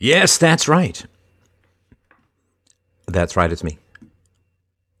Yes, that's right. That's right, it's me.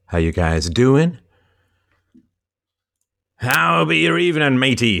 How you guys doing? How be your evening,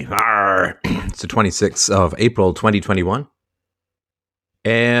 matey? Arr. It's the 26th of April, 2021.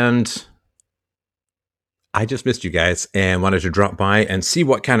 And I just missed you guys and wanted to drop by and see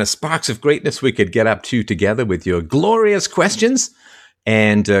what kind of sparks of greatness we could get up to together with your glorious questions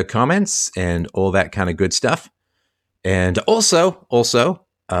and comments and all that kind of good stuff. And also,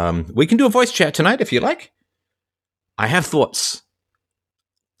 we can do a voice chat tonight if you like. I have thoughts.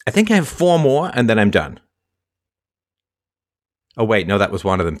 I think I have 4 more and then I'm done. Oh, wait, no, that was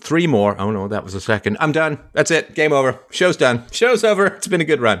one of them. 3 more. Oh, no, that was the second. I'm done. That's it. Game over. Show's done. Show's over. It's been a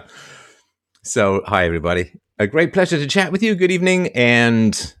good run. So, hi, everybody. A great pleasure to chat with you. Good evening.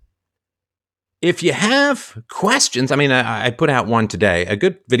 And if you have questions, I put out one today, a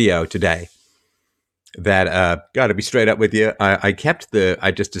good video today that, got to be straight up with you. I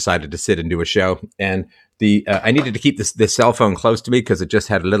just decided to sit and do a show. And I needed to keep this cell phone close to me because it just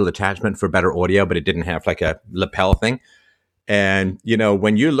had a little attachment for better audio, but it didn't have like a lapel thing. And, you know,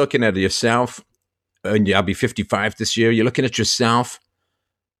 when you're looking at yourself, and I'll be 55 this year, you're looking at yourself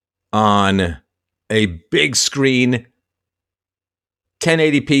on a big screen,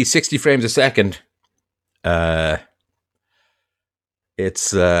 1080p, 60 frames a second.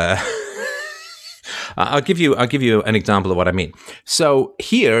 It's I'll give you an example of what I mean. So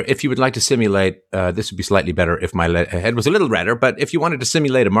here, if you would like to simulate, this would be slightly better if my head was a little redder, but if you wanted to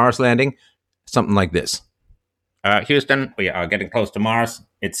simulate a Mars landing, something like this. Houston, we are getting close to Mars.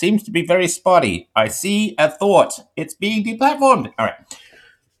 It seems to be very spotty. I see a thought. It's being deplatformed. All right.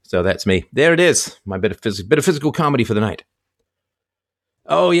 So that's me. There it is. My bit of physical comedy for the night.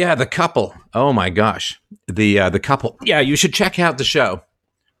 Oh, yeah, the couple. Oh, my gosh. The couple. Yeah, you should check out the show.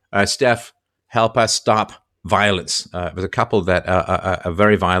 Steph, help us stop violence. It was a couple that are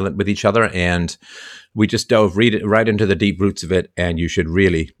very violent with each other, and we just dove right into the deep roots of it, and you should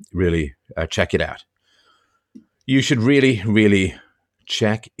really, really check it out. You should really, really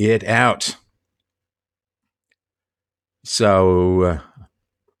check it out. So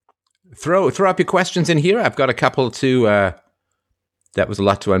throw up your questions in here. I've got a couple to... that was a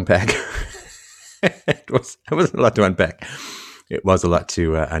lot to unpack. It was a lot to unpack. It was a lot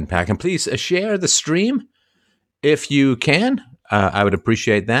to unpack. And please share the stream if you can. I would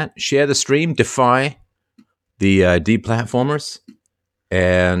appreciate that. Share the stream. Defy the deplatformers.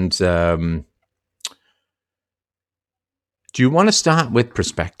 And... do you want to start with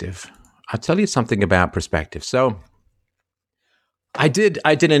perspective? I'll tell you something about perspective. So I did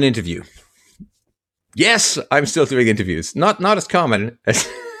an interview. Yes, I'm still doing interviews. Not as common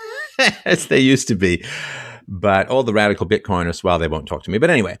as they used to be. But all the radical Bitcoiners, well, they won't talk to me. But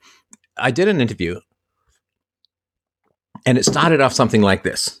anyway, I did an interview. And it started off something like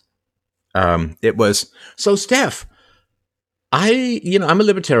this. It was, so Steph, I'm a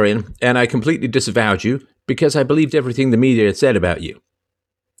libertarian and I completely disavowed you because I believed everything the media had said about you.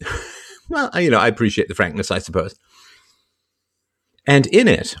 Well, I appreciate the frankness, I suppose. And in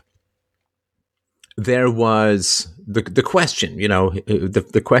it, there was the question,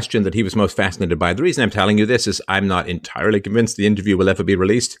 the question that he was most fascinated by. The reason I'm telling you this is I'm not entirely convinced the interview will ever be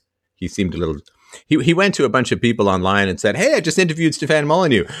released. He seemed a little... He went to a bunch of people online and said, hey, I just interviewed Stefan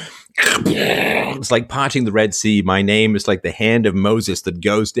Molyneux. It's like parting the Red Sea. My name is like the hand of Moses that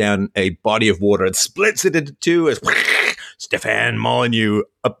goes down a body of water and splits it into two as Stefan Molyneux,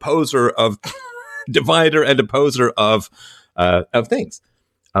 opposer of divider and opposer of things.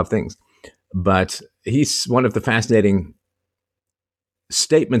 But he's one of the fascinating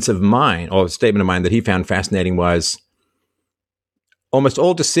statement of mine that he found fascinating was almost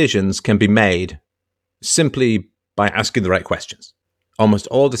all decisions can be made simply by asking the right questions. Almost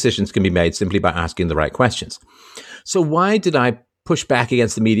all decisions can be made simply by asking the right questions. So why did I push back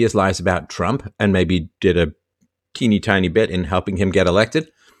against the media's lies about Trump and maybe did a teeny tiny bit in helping him get elected?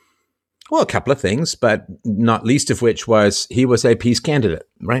 Well, a couple of things, but not least of which was he was a peace candidate,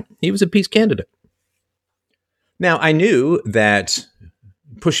 right? He was a peace candidate. Now, I knew that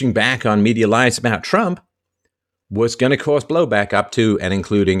pushing back on media lies about Trump was going to cause blowback up to and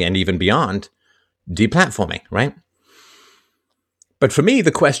including and even beyond deplatforming, right? But for me,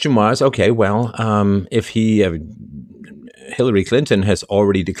 the question was, okay, well, if Hillary Clinton has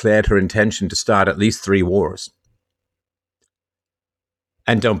already declared her intention to start at least 3 wars,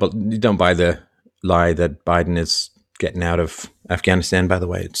 and don't buy the lie that Biden is getting out of Afghanistan, by the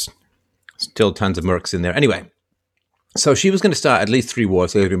way. It's still tons of mercs in there. Anyway, so she was going to start at least 3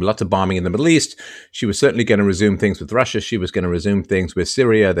 wars. There was going to be lots of bombing in the Middle East. She was certainly going to resume things with Russia. She was going to resume things with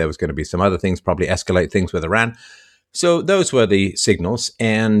Syria. There was going to be some other things, probably escalate things with Iran. So those were the signals.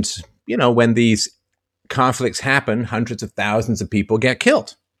 And, when these conflicts happen, hundreds of thousands of people get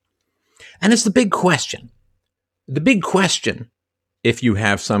killed. And it's the big question. The big question, if you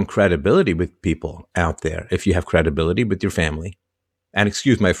have some credibility with people out there, if you have credibility with your family, and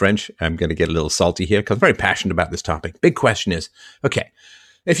excuse my French, I'm going to get a little salty here because I'm very passionate about this topic. Big question is, okay,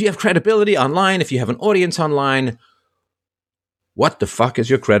 if you have credibility online, if you have an audience online, what the fuck is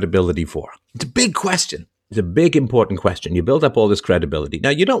your credibility for? It's a big question. It's a big, important question. You build up all this credibility. Now,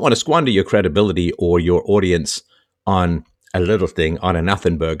 you don't want to squander your credibility or your audience on a little thing, on a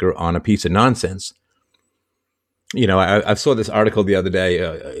nothing burger, on a piece of nonsense. I saw this article the other day,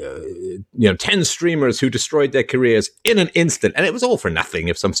 10 streamers who destroyed their careers in an instant. And it was all for nothing,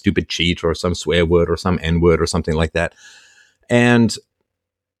 if some stupid cheat or some swear word or some N word or something like that. And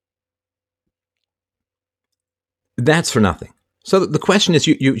that's for nothing. So the question is,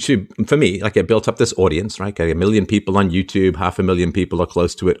 you should, for me, like I built up this audience, right? Got 1 million people on YouTube, 500,000 people or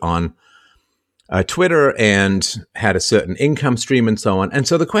close to it on Twitter, and had a certain income stream and so on. And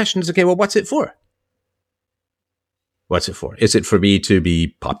so the question is, okay, well, what's it for? What's it for? Is it for me to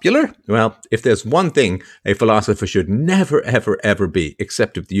be popular? Well, if there's one thing a philosopher should never, ever, ever be,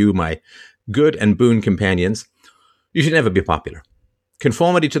 except with you, my good and boon companions, you should never be popular.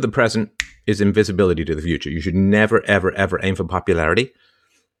 Conformity to the present is invisibility to the future. You should never, ever, ever aim for popularity.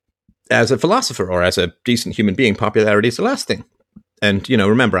 As a philosopher or as a decent human being, popularity is the last thing. And,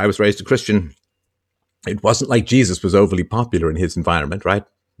 remember, I was raised a Christian. It wasn't like Jesus was overly popular in his environment, right?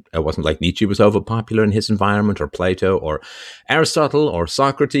 It wasn't like Nietzsche was over popular in his environment, or Plato, or Aristotle, or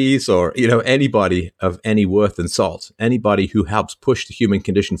Socrates, or, anybody of any worth and salt. Anybody who helps push the human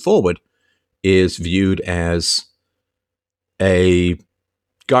condition forward is viewed as a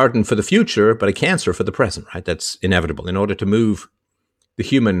garden for the future, but a cancer for the present, right? That's inevitable. In order to move the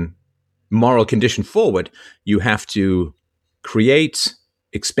human moral condition forward, you have to create,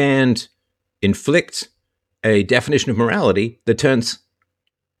 expand, inflict a definition of morality that turns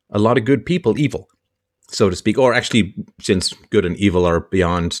a lot of good people evil, so to speak. Or actually, since good and evil are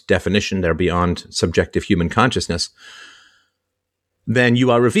beyond definition, they're beyond subjective human consciousness, then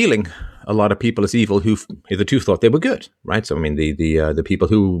you are revealing a lot of people as evil who hitherto thought they were good, right? So, I mean, the people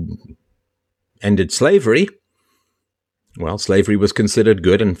who ended slavery, well, slavery was considered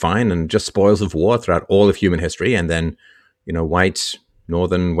good and fine and just spoils of war throughout all of human history. And then, white,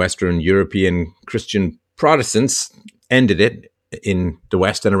 northern, Western, European Christian Protestants ended it in the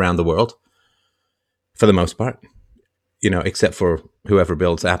West and around the world, for the most part, except for whoever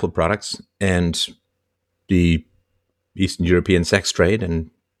builds Apple products and the Eastern European sex trade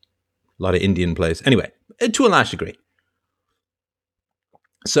and a lot of Indian plays. Anyway, to a large degree.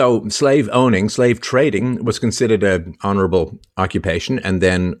 So slave owning, slave trading was considered an honorable occupation. And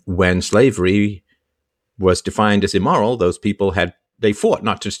then when slavery was defined as immoral, those people they fought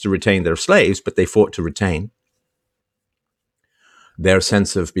not just to retain their slaves, but they fought to retain their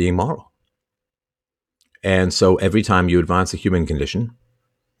sense of being moral. And so every time you advance the human condition,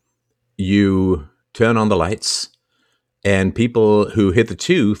 you turn on the lights, and people who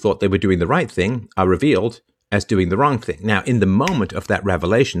hitherto thought they were doing the right thing are revealed as doing the wrong thing. Now, in the moment of that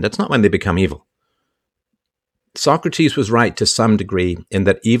revelation, that's not when they become evil. Socrates was right to some degree in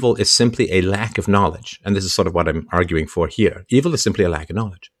that evil is simply a lack of knowledge. And this is sort of what I'm arguing for here. Evil is simply a lack of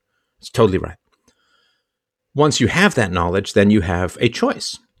knowledge. It's totally right. Once you have that knowledge, then you have a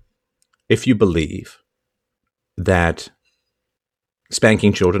choice. If you believe that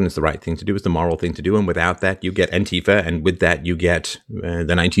spanking children is the right thing to do, is the moral thing to do, and without that you get Antifa, and with that you get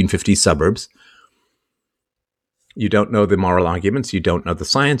the 1950s suburbs. You don't know the moral arguments, you don't know the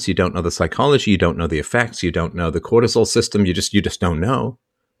science, you don't know the psychology, you don't know the effects, you don't know the cortisol system, you just don't know.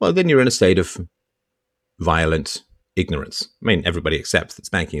 Well, then you're in a state of violent ignorance. I mean, everybody accepts that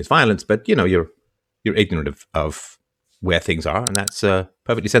spanking is violence, but you're ignorant of where things are, and that's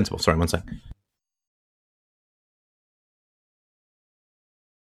perfectly sensible. Sorry, one sec.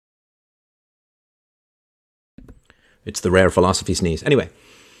 It's the rare philosophy sneeze. Anyway,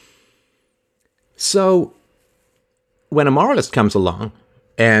 so when a moralist comes along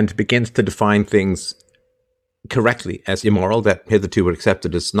and begins to define things correctly as immoral that hitherto were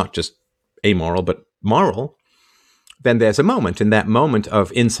accepted as not just amoral but moral, then there's a moment, and that moment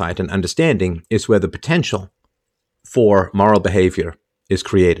of insight and understanding is where the potential for moral behavior is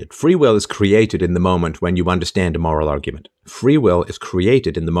created. Free will is created in the moment when you understand a moral argument. Free will is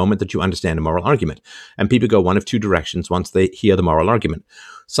created in the moment that you understand a moral argument. And people go one of two directions once they hear the moral argument.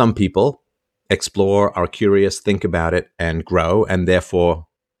 Some people explore, are curious, think about it, and grow, and therefore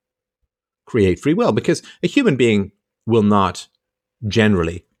create free will, because a human being will not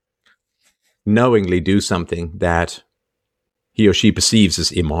generally knowingly do something that he or she perceives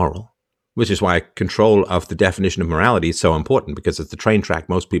as immoral, which is why control of the definition of morality is so important, because it's the train track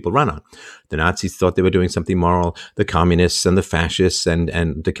most people run on. The Nazis thought they were doing something moral. The communists and the fascists and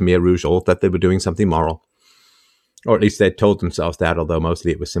the Khmer Rouge all thought they were doing something moral. Or at least they told themselves that, although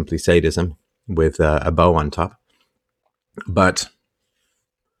mostly it was simply sadism with a bow on top. But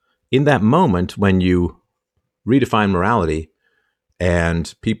in that moment, when you redefine morality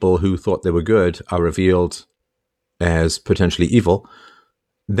and people who thought they were good are revealed as potentially evil,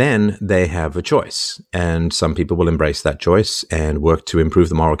 then they have a choice. And some people will embrace that choice and work to improve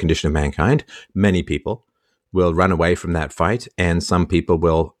the moral condition of mankind. Many people will run away from that fight, and some people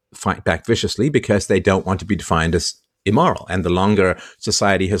will fight back viciously because they don't want to be defined as immoral. And the longer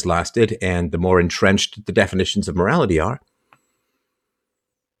society has lasted and the more entrenched the definitions of morality are,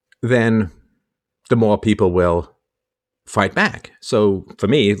 then the more people will fight back. So for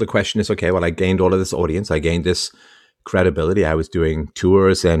me, the question is, okay, well, I gained all of this audience. I gained this credibility. I was doing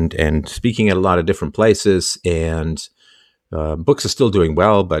tours and speaking at a lot of different places, and books are still doing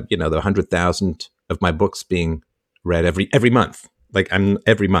well, but there are 100,000 of my books being read every month.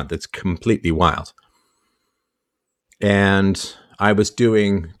 Every month. It's completely wild. And I was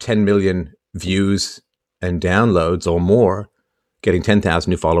doing 10 million views and downloads or more, getting 10,000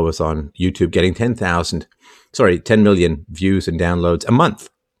 new followers on YouTube, getting 10 million views and downloads a month.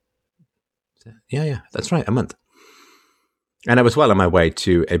 Yeah, that's right, a month. And I was well on my way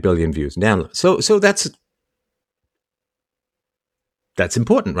to 1 billion views and downloads. So that's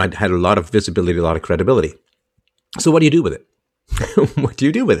important, right? Had a lot of visibility, a lot of credibility. So what do you do with it? What do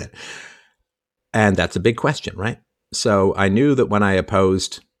you do with it? And that's a big question, right? So I knew that when I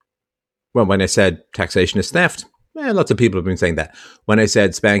said taxation is theft, lots of people have been saying that. When I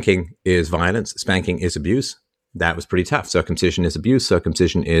said spanking is violence, spanking is abuse, that was pretty tough. Circumcision is abuse,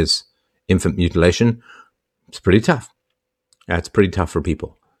 circumcision is infant mutilation. It's pretty tough. That's pretty tough for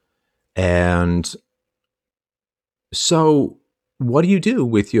people. And so what do you do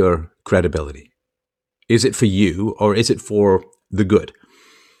with your credibility? Is it for you or is it for the good?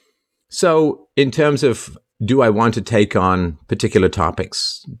 So in terms of, do I want to take on particular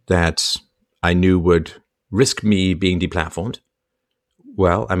topics that I knew would risk me being deplatformed?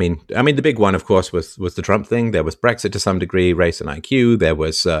 Well, I mean, the big one, of course, was the Trump thing. There was Brexit to some degree, race and IQ. There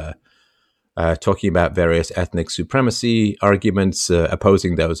was talking about various ethnic supremacy arguments,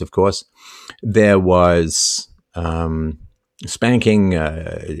 opposing those, of course. There was spanking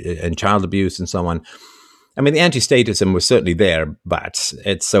and child abuse and so on. I mean, the anti-statism was certainly there, but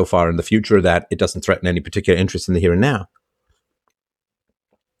it's so far in the future that it doesn't threaten any particular interest in the here and now.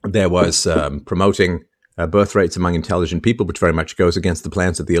 There was promoting birth rates among intelligent people, which very much goes against the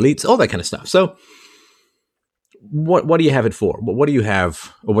plans of the elites, all that kind of stuff. So what do you have it for? What do you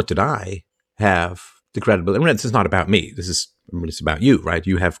have, or what did I have the credibility? I mean, this is not about me. It's about you, right?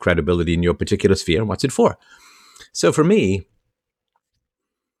 You have credibility in your particular sphere, and what's it for? So for me,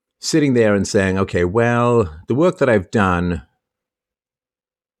 sitting there and saying, okay, well, the work that I've done,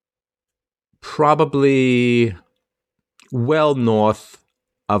 probably well north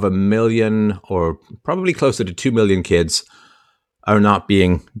of 1 million or probably closer to 2 million kids are not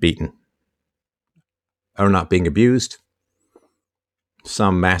being beaten, are not being abused.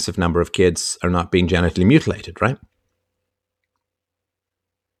 Some massive number of kids are not being genitally mutilated, right?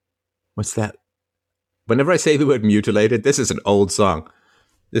 What's that? Whenever I say the word mutilated, this is an old song.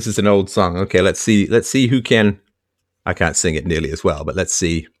 Okay, let's see who can. I can't sing it nearly as well, but let's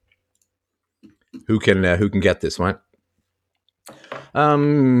see who can get this one.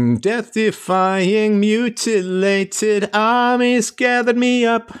 Death-defying, mutilated armies gathered me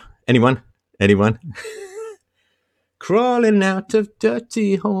up. Anyone? Crawling out of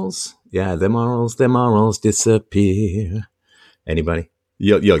dirty holes. Yeah, their morals disappear. Anybody?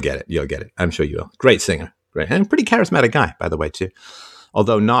 You'll get it. I'm sure you will. Great singer. Great. And pretty charismatic guy, by the way, too.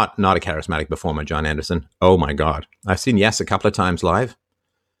 Although not a charismatic performer, John Anderson. Oh, my God. I've seen Yes a couple of times live.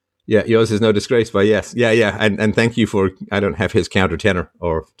 Yeah, yours is no disgrace by Yes. Yeah. And thank you for, I don't have his countertenor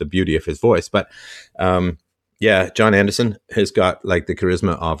or the beauty of his voice, but yeah, John Anderson has got like the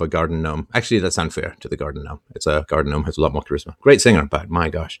charisma of a garden gnome. Actually, that's unfair to the garden gnome. It's a garden gnome has a lot more charisma. Great singer, but my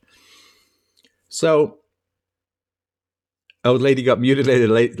gosh. So, old lady got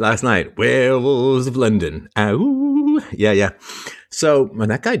mutilated late last night. Werewolves of London. Ow. Yeah. So, when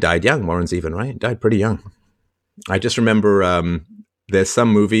that guy died young, Warren Zevon, right? Died pretty young. I just remember there's some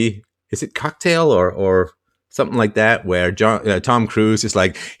movie, is it Cocktail or something like that, where Tom Cruise is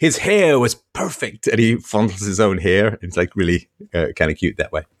like, his hair was perfect, and he fondles his own hair. It's like really kind of cute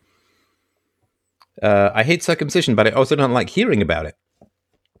that way. I hate circumcision, but I also don't like hearing about it.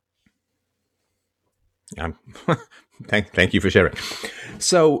 Um, thank you for sharing.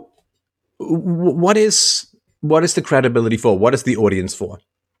 So, what is the credibility for? What is the audience for?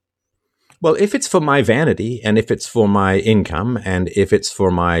 Well, if it's for my vanity, and if it's for my income, and if it's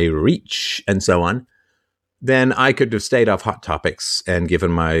for my reach, and so on, then I could have stayed off hot topics and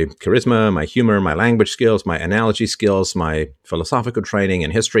given my charisma, my humor, my language skills, my analogy skills, my philosophical training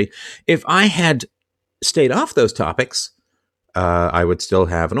and history. If I had stayed off those topics, I would still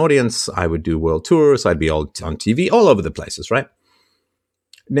have an audience. I would do world tours. I'd be all on TV, all over the places, right?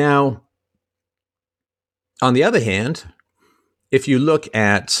 Now, on the other hand, if you look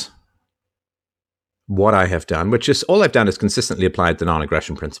at what I have done, which is all I've done is consistently applied the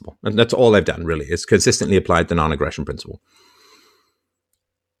non-aggression principle. And that's all I've done, really, is consistently applied the non-aggression principle.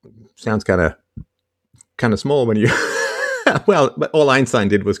 Sounds kind of small when you... Well, but all Einstein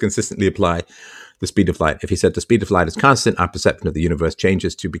did was consistently apply the speed of light. If he said the speed of light is constant, our perception of the universe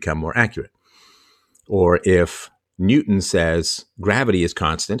changes to become more accurate. Or if Newton says gravity is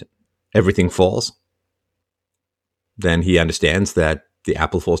constant, everything falls, then he understands that the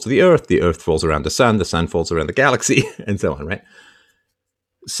apple falls to the earth falls around the sun falls around the galaxy, and so on, right?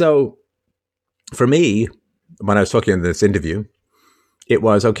 So for me, when I was talking in this interview, it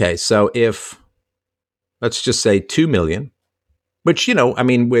was, okay, so if, let's just say 2 million, which, I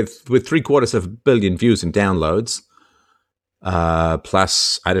mean, with 750 million views and downloads,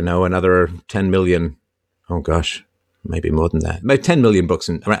 plus, I don't know, another 10 million, oh gosh, maybe more than that, maybe 10 million books,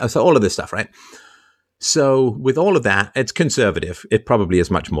 and right? So all of this stuff, right? So with all of that, it's conservative. It probably is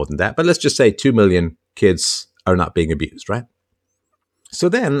much more than that. But let's just say 2 million kids are not being abused, right? So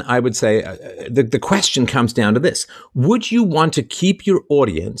then I would say the question comes down to this. Would you want to keep your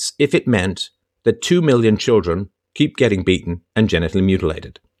audience if it meant that 2 million children keep getting beaten and genitally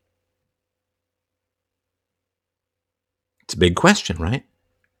mutilated? It's a big question, right?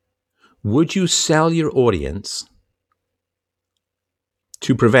 Would you sell your audience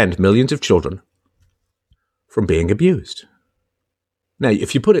to prevent millions of children from being abused? Now,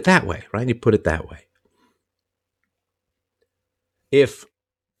 if you put it that way, right? You put it that way. If,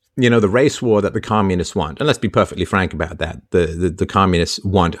 the race war that the communists want, and let's be perfectly frank about that, the communists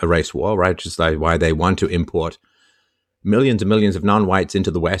want a race war, right? Just like why they want to import millions and millions of non-whites into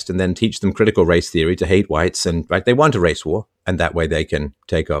the West and then teach them critical race theory to hate whites, and right, they want a race war, and that way they can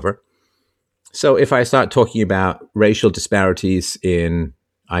take over. So if I start talking about racial disparities in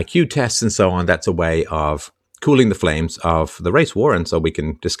IQ tests and so on, that's a way of cooling the flames of the race war. And so we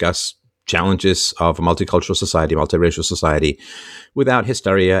can discuss challenges of a multicultural society, multiracial society, without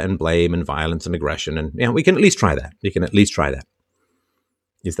hysteria and blame and violence and aggression. And we can at least try that. You can at least try that.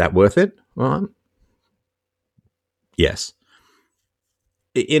 Is that worth it? Well, yes.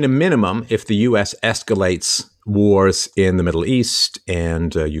 In a minimum, if the U.S. escalates wars in the Middle East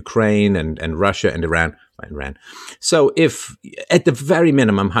and Ukraine and Russia and Iran. So if at the very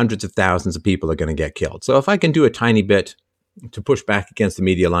minimum, hundreds of thousands of people are going to get killed. So if I can do a tiny bit to push back against the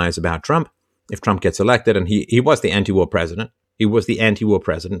media lies about Trump, if Trump gets elected, and he was the anti-war president,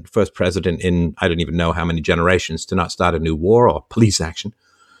 first president in I don't even know how many generations to not start a new war or police action.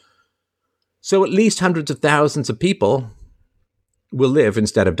 So at least hundreds of thousands of people will live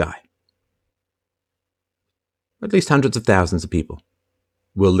instead of die. At least hundreds of thousands of people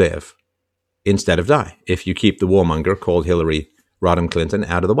will live instead of die if you keep the warmonger called Hillary Rodham Clinton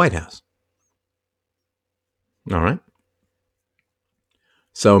out of the White House. All right.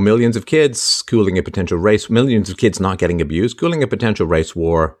 So millions of kids cooling a potential race, millions of kids not getting abused, cooling a potential race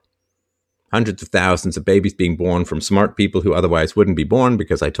war, hundreds of thousands of babies being born from smart people who otherwise wouldn't be born,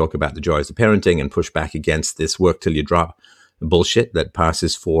 because I talk about the joys of parenting and push back against this work till you drop bullshit that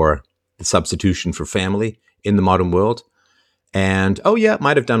passes for the substitution for family in the modern world. And,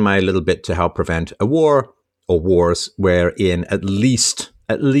 might have done my little bit to help prevent a war or wars wherein at least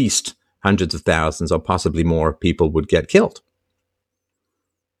hundreds of thousands or possibly more people would get killed.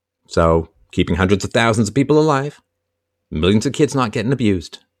 So keeping hundreds of thousands of people alive, millions of kids not getting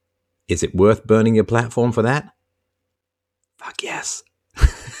abused. Is it worth burning your platform for that? Fuck yes.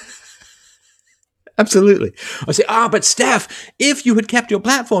 Absolutely. I say, but Steph, if you had kept your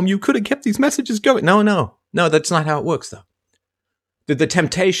platform, you could have kept these messages going. No, that's not how it works, though. The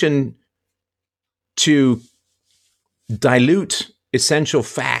temptation to dilute essential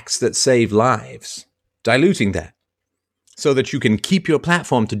facts that save lives, diluting that so that you can keep your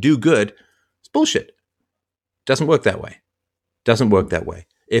platform to do good, it's bullshit. Doesn't work that way.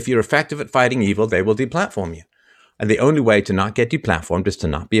 If you're effective at fighting evil, they will deplatform you. And the only way to not get deplatformed is to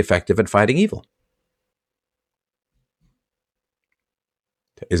not be effective at fighting evil.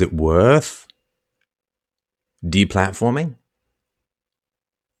 Is it worth deplatforming?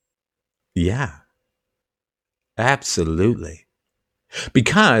 Yeah. Absolutely.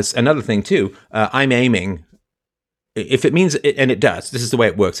 Because another thing too, I'm aiming, if it means, and it does, this is the way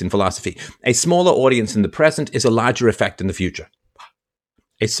it works in philosophy, a smaller audience in the present is a larger effect in the future.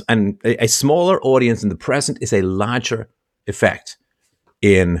 And a smaller audience in the present is a larger effect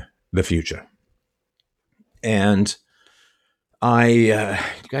in the future. And you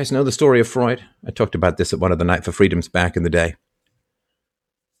guys know the story of Freud? I talked about this at one of the Night for Freedoms back in the day.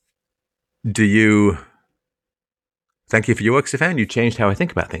 Do you? Thank you for your work, Stefan. You changed how I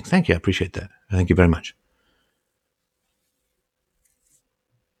think about things. Thank you. I appreciate that. Thank you very much.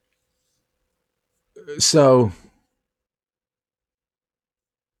 So,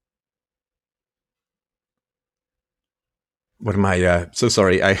 what am I? So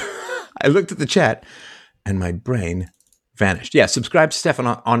sorry. I I looked at the chat and my brain vanished. Yeah, subscribe to Stefan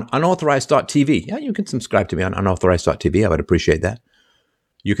on unauthorized.tv. Yeah, you can subscribe to me on unauthorized.tv. I would appreciate that.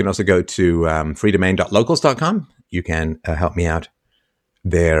 You can also go to freedomain.locals.com. You can help me out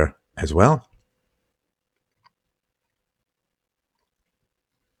there as well.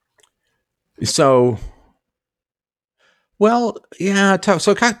 So, well, yeah.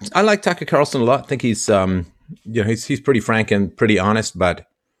 So I like Tucker Carlson a lot. I think he's he's pretty frank and pretty honest. But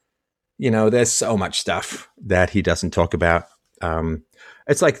there's so much stuff that he doesn't talk about.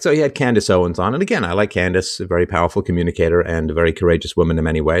 It's like, so he had Candace Owens on, and again, I like Candace, a very powerful communicator and a very courageous woman in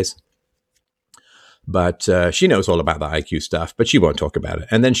many ways. But she knows all about the IQ stuff, but she won't talk about it.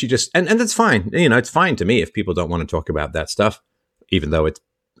 And then she just, and that's fine. It's fine to me if people don't want to talk about that stuff, even though it's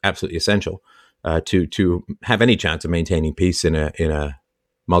absolutely essential to have any chance of maintaining peace in a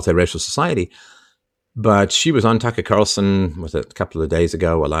multiracial society. But she was on Tucker Carlson, was it a couple of days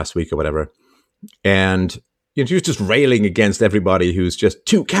ago or last week or whatever, and she was just railing against everybody who's just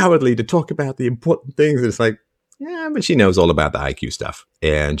too cowardly to talk about the important things. And it's like, yeah, but she knows all about the IQ stuff,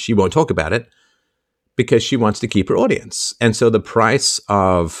 and she won't talk about it because she wants to keep her audience. And so the price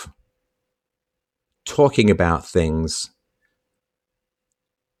of talking about things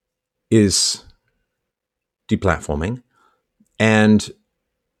is deplatforming. And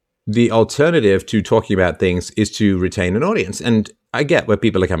the alternative to talking about things is to retain an audience. And I get where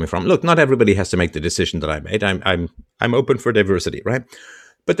people are coming from. Look, not everybody has to make the decision that I made. I'm open for diversity, right?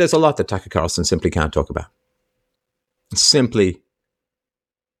 But there's a lot that Tucker Carlson simply can't talk about. Simply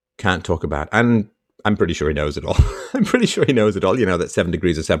can't talk about. And I'm pretty sure he knows it all. I'm pretty sure he knows it all, that 7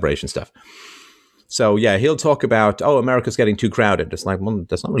 degrees of separation stuff. So, yeah, he'll talk about, America's getting too crowded. It's like, well,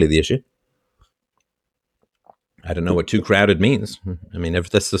 that's not really the issue. I don't know what too crowded means. I mean,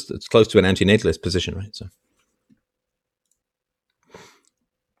 it's close to an antinatalist position, right? So,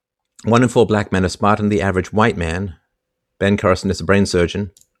 1 in 4 black men are smarter than the average white man. Ben Carson is a brain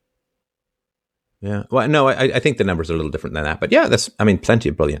surgeon. Yeah. Well, no, I think the numbers are a little different than that. But yeah, plenty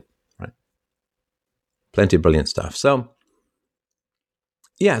of brilliant, right? Plenty of brilliant stuff. So,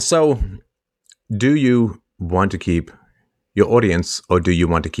 yeah. So, do you want to keep your audience or do you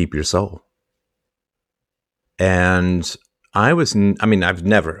want to keep your soul? And I've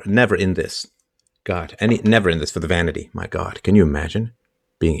never in this. God, never in this for the vanity. My God, can you imagine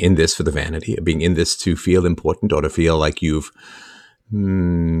being in this for the vanity, or being in this to feel important or to feel like you've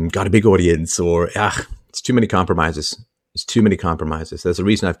got a big audience, or it's too many compromises. It's too many compromises. There's a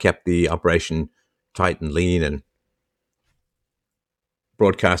reason I've kept the operation tight and lean and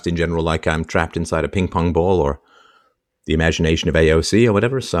broadcast in general like I'm trapped inside a ping pong ball or the imagination of AOC or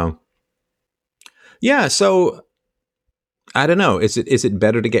whatever. So, yeah. So I don't know. Is it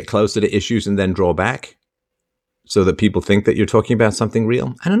better to get closer to issues and then draw back so that people think that you're talking about something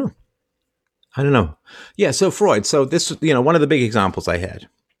real? I don't know. Yeah. So Freud. So this, one of the big examples I had.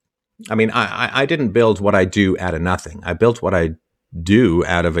 I mean, I didn't build what I do out of nothing. I built what I do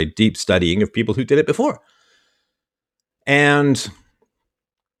out of a deep studying of people who did it before. And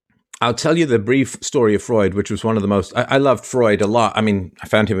I'll tell you the brief story of Freud, which was one of the most, I loved Freud a lot. I mean, I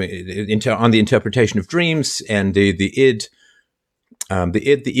found him on the interpretation of dreams and the id,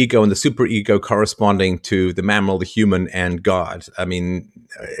 the ego, and the superego corresponding to the mammal, the human, and God. I mean,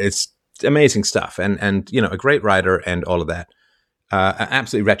 it's amazing stuff. And a great writer and all of that. An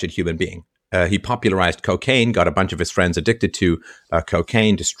absolutely wretched human being. He popularized cocaine, got a bunch of his friends addicted to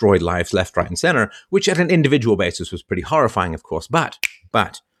cocaine, destroyed lives left, right, and center, which at an individual basis was pretty horrifying, of course. But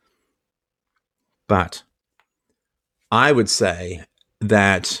I would say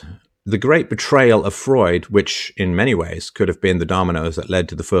that the great betrayal of Freud, which in many ways could have been the dominoes that led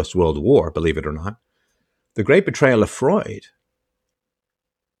to the First World War, believe it or not, the great betrayal of Freud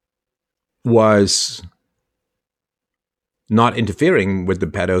was not interfering with the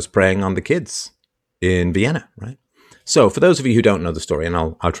pedos preying on the kids in Vienna, right? So for those of you who don't know the story, and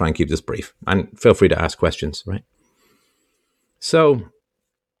I'll try and keep this brief, and feel free to ask questions, right? So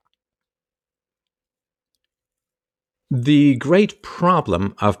the great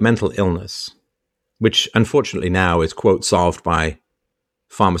problem of mental illness, which unfortunately now is, quote, solved by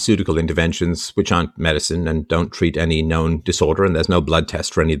pharmaceutical interventions, which aren't medicine and don't treat any known disorder, and there's no blood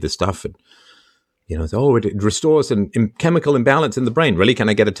test for any of this stuff. And, it restores a chemical imbalance in the brain. Really? Can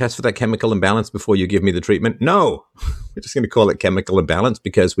I get a test for that chemical imbalance before you give me the treatment? No. We're just going to call it chemical imbalance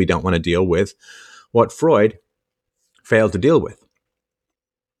because we don't want to deal with what Freud failed to deal with.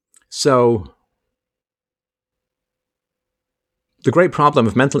 So the great problem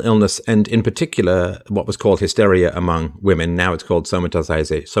of mental illness, and in particular what was called hysteria among women, now it's called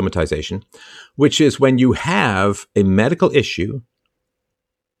somatization, which is when you have a medical issue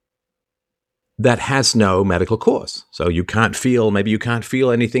that has no medical cause. So maybe you can't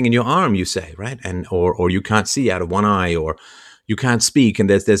feel anything in your arm, you say, right? And or you can't see out of one eye, or you can't speak, and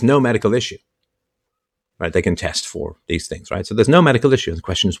there's no medical issue. Right? They can test for these things, right? So there's no medical issue. The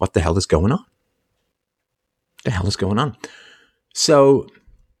question is, what the hell is going on? What the hell is going on? So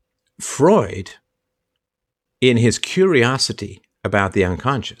Freud, in his curiosity about the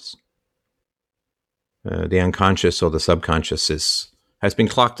unconscious or the subconscious has been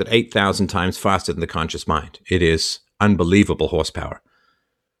clocked at 8,000 times faster than the conscious mind. It is unbelievable horsepower.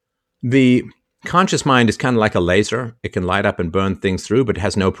 The conscious mind is kind of like a laser. It can light up and burn things through, but it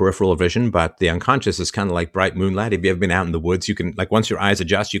has no peripheral vision. But the unconscious is kind of like bright moonlight. Have you ever been out in the woods? You can, once your eyes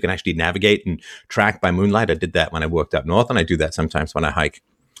adjust, you can actually navigate and track by moonlight. I did that when I worked up north, and I do that sometimes when I hike.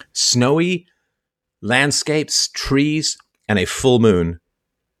 Snowy landscapes, trees, and a full moon.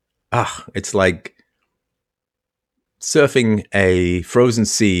 It's like surfing a frozen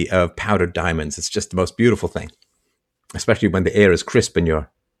sea of powdered diamonds. It's just the most beautiful thing, especially when the air is crisp and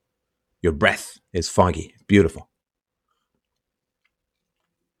your breath is foggy. Beautiful.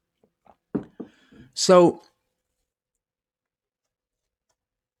 So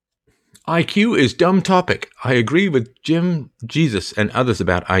IQ is dumb topic. I agree with Jim, Jesus, and others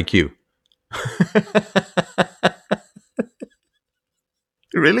about IQ.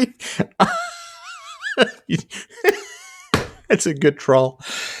 Really? That's a good troll.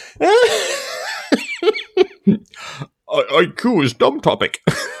 IQ is dumb topic.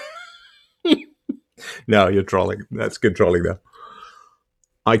 No, you're trolling. That's good trolling, though.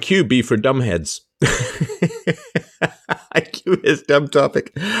 IQ be for dumbheads. IQ is dumb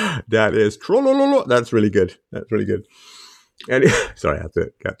topic. That is troll. That's really good. That's really good. And sorry, I have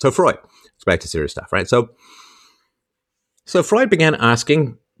to go. So Freud. It's back to serious stuff, right? So Freud began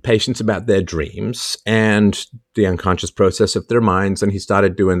asking patients about their dreams and the unconscious process of their minds, and he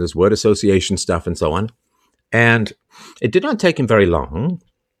started doing this word association stuff and so on. And it did not take him very long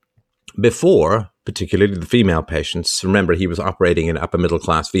before, particularly the female patients, remember he was operating in upper middle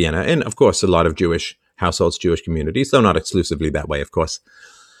class Vienna, and of course a lot of Jewish households, Jewish communities, though not exclusively that way, of course.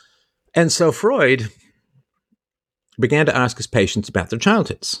 And so Freud began to ask his patients about their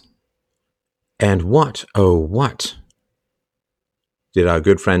childhoods. And what did our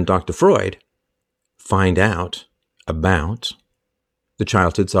good friend Dr. Freud find out about the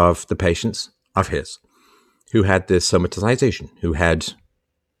childhoods of the patients of his who had this somatization, who had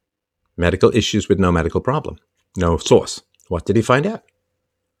medical issues with no medical problem, no source? What did he find out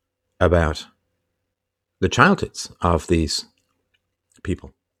about the childhoods of these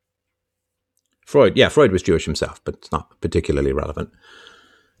people? Freud was Jewish himself, but it's not particularly relevant.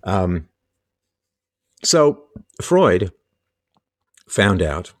 So Freud found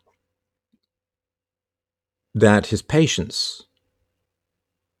out that his patients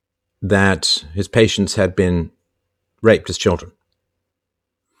had been raped as children.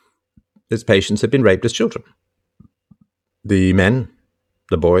 His patients had been raped as children. The men,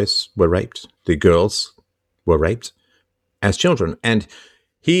 the boys, were raped. The girls were raped as children. And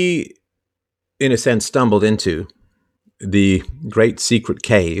he, in a sense, stumbled into the great secret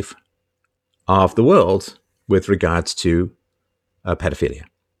cave of the world with regards to pedophilia.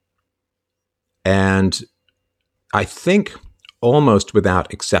 And I think almost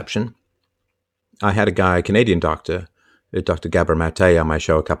without exception, I had a Canadian doctor, Dr. Gabor Mate, on my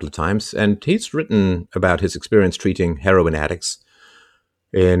show a couple of times, and he's written about his experience treating heroin addicts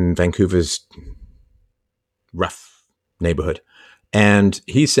in Vancouver's rough neighborhood. And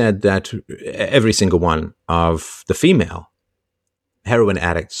he said that every single one of the female heroin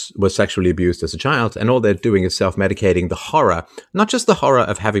addicts was sexually abused as a child, and all they're doing is self-medicating. The horror, not just the horror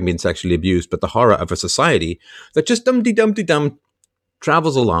of having been sexually abused, but the horror of a society that just dum-de-dum-de-dum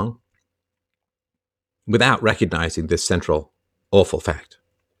travels along without recognizing this central awful fact.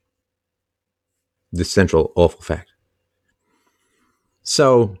 This central awful fact.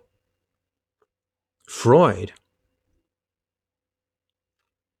 So Freud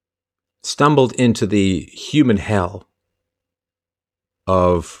stumbled into the human hell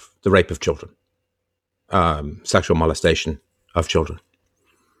of the rape of children, sexual molestation of children.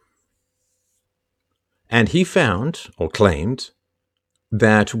 And he found, or claimed,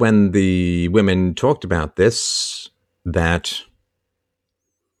 that when the women talked about this, that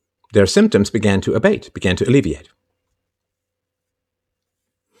their symptoms began to abate, began to alleviate.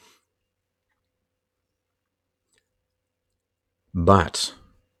 But,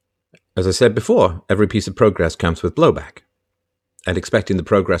 as I said before, every piece of progress comes with blowback. And expecting the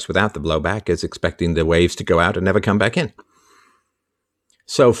progress without the blowback is expecting the waves to go out and never come back in.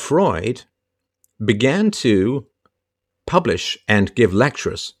 So Freud began to publish and give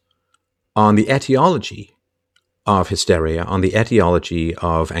lectures on the etiology of hysteria, on the etiology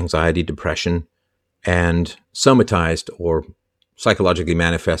of anxiety, depression, and somatized or psychologically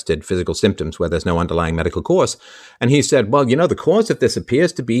manifested physical symptoms where there's no underlying medical cause. And he said, well, the cause of this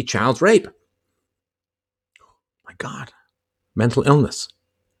appears to be child's rape. My God, mental illness,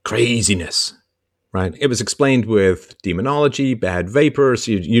 craziness, right? It was explained with demonology, bad vapors,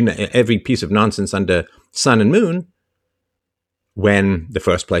 every piece of nonsense under sun and moon, when the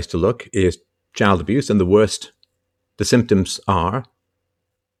first place to look is child abuse, and the worst the symptoms are,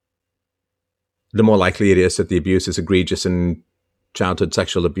 the more likely it is that the abuse is egregious, and childhood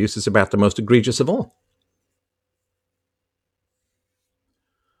sexual abuse is about the most egregious of all.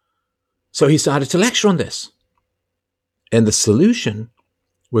 So he started to lecture on this. And the solution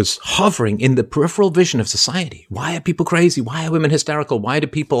was hovering in the peripheral vision of society. Why are people crazy? Why are women hysterical? Why do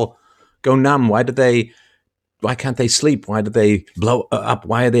people go numb? Why can't they sleep? Why do they blow up?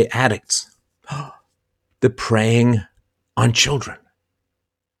 Why are they addicts? The preying on children,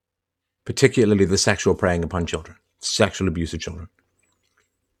 particularly the sexual preying upon children, sexual abuse of children.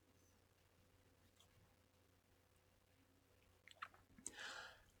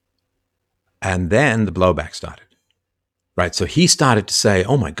 And then the blowback started, right? So he started to say,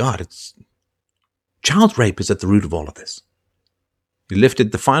 oh my God, child rape is at the root of all of this. He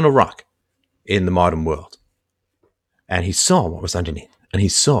lifted the final rock in the modern world. And he saw what was underneath, and he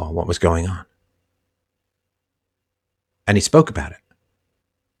saw what was going on. And he spoke about it.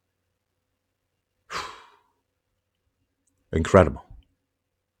 Incredible.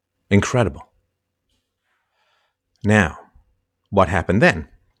 Incredible. Now, what happened then?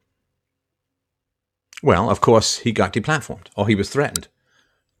 Well, of course, he got deplatformed, or he was threatened.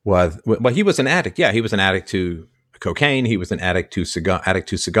 Well, he was an addict. Yeah, he was an addict to cocaine. He was an addict to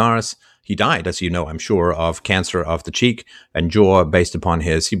cigars. He died, as you know, I'm sure, of cancer of the cheek and jaw based upon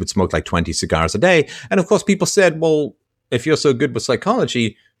he would smoke like 20 cigars a day. And of course, people said, well, if you're so good with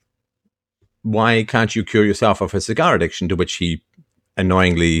psychology, why can't you cure yourself of a cigar addiction? To which he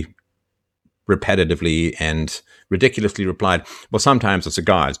annoyingly, repetitively, and ridiculously replied, well, sometimes a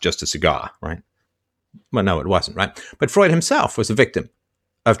cigar is just a cigar, right? Well, no, it wasn't, right? But Freud himself was a victim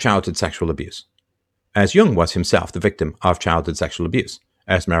of childhood sexual abuse, as Jung was himself the victim of childhood sexual abuse,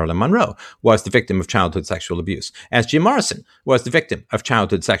 as Marilyn Monroe was the victim of childhood sexual abuse, as Jim Morrison was the victim of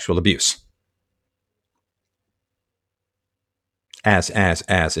childhood sexual abuse.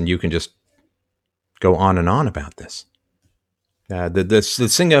 And you can just go on and on about this. The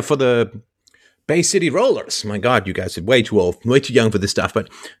singer for the Bay City Rollers. My God, you guys are way too old, way too young for this stuff. But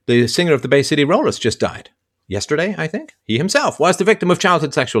the singer of the Bay City Rollers just died yesterday, I think. He himself was the victim of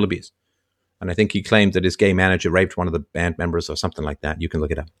childhood sexual abuse. And I think he claimed that his gay manager raped one of the band members or something like that. You can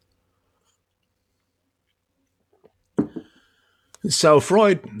look it up. So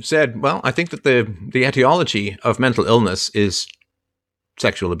Freud said, well, I think that the etiology of mental illness is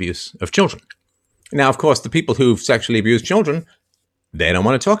sexual abuse of children. Now, of course, the people who've sexually abused children, they don't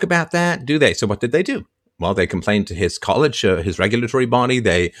want to talk about that, do they? So what did they do? Well, they complained to his college, his regulatory body.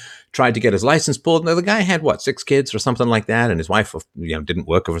 They tried to get his license pulled. Now, the guy had, 6 kids or something like that, and his wife, didn't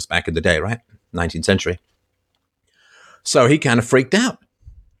work with us back in the day, right? 19th century. So he kind of freaked out.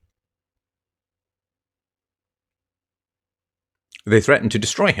 They threatened to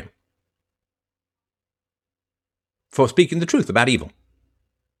destroy him for speaking the truth about evil.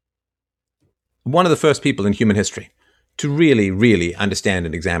 One of the first people in human history to really, really understand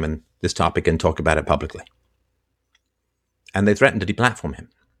and examine this topic and talk about it publicly. And they threatened to deplatform him,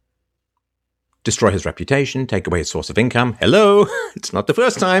 destroy his reputation, take away his source of income. Hello, it's not the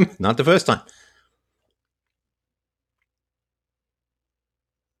first time, not the first time.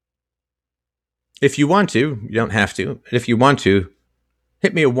 If you want to, you don't have to. If you want to,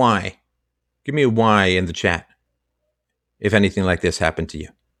 hit me a Y. Give me a Y in the chat if anything like this happened to you.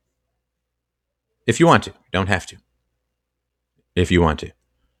 If you want to, you don't have to. if you want to.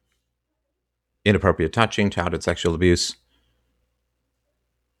 Inappropriate touching, childhood sexual abuse.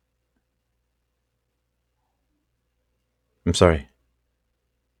 I'm sorry.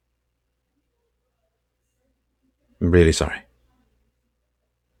 I'm really sorry.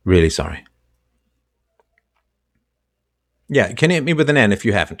 Really sorry. Yeah, can you hit me with an N if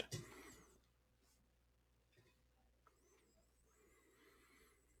you haven't?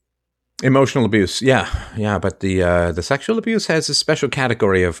 Emotional abuse, yeah, but the sexual abuse has a special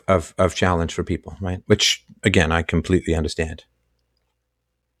category of challenge for people, right? Which again, I completely understand.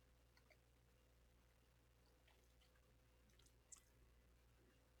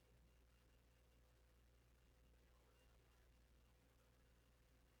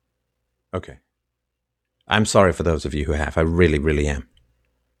 Okay, I'm sorry for those of you who have. I really, really am.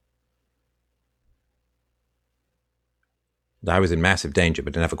 I was in massive danger,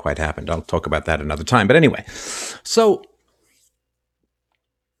 but it never quite happened. I'll talk about that another time. But anyway, so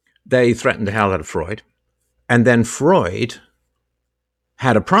they threatened the hell out of Freud, and then Freud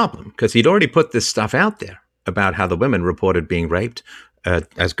had a problem because he'd already put this stuff out there about how the women reported being raped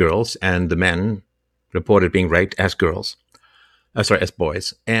as girls and the men reported being raped as girls. As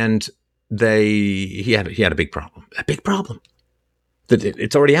boys. And he had a big problem. A big problem. That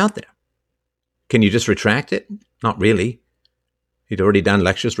it's already out there. Can you just retract it? Not really. He'd already done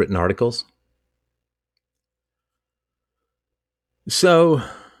lectures, written articles. So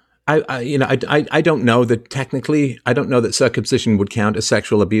I don't know that technically, I don't know that circumcision would count as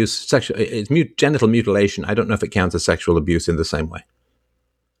sexual abuse. It's genital mutilation. I don't know if it counts as sexual abuse in the same way.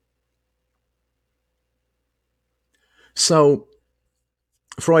 So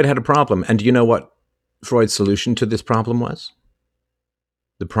Freud had a problem. And do you know what Freud's solution to this problem was?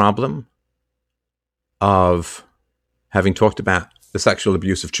 The problem of having talked about the sexual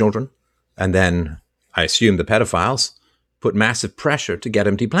abuse of children, and then I assume the pedophiles put massive pressure to get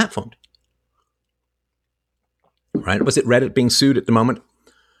him deplatformed. Right? Was it Reddit being sued at the moment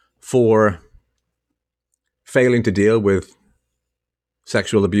for failing to deal with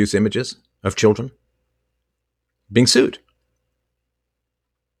sexual abuse images of children? Being sued.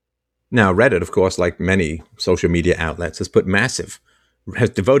 Now, Reddit, of course, like many social media outlets, has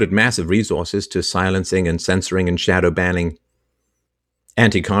devoted massive resources to silencing and censoring and shadow banning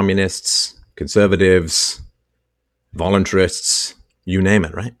anti-communists, conservatives, voluntarists, you name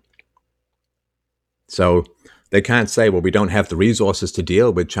it, right? So they can't say, well, we don't have the resources to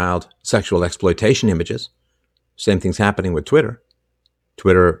deal with child sexual exploitation images. Same thing's happening with Twitter.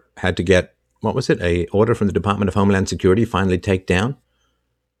 Twitter had to get, an order from the Department of Homeland Security finally take down.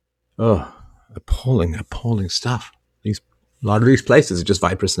 Oh, appalling stuff. A lot of these places are just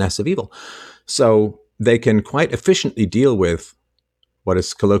viper's nests of evil. So they can quite efficiently deal with what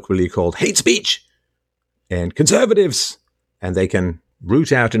is colloquially called hate speech and conservatives, and they can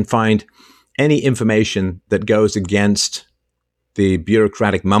root out and find any information that goes against the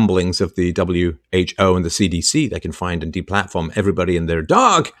bureaucratic mumblings of the WHO and the CDC. They can find and deplatform everybody and their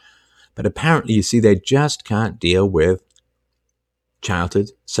dog. But apparently, you see, they just can't deal with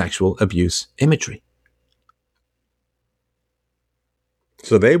childhood sexual abuse imagery.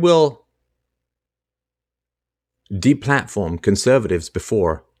 So they will deplatform conservatives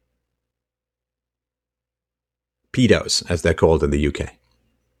before pedos, as they're called in the UK.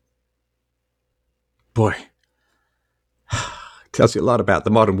 Boy, tells you a lot about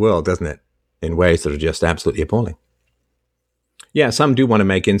the modern world, doesn't it? In ways that are just absolutely appalling. Yeah, some do want to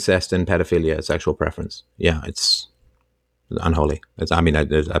make incest and pedophilia a sexual preference. Yeah, it's unholy. It's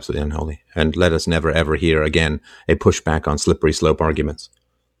absolutely unholy. And let us never, ever hear again a pushback on slippery slope arguments.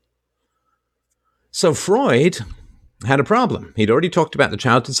 So Freud had a problem. He'd already talked about the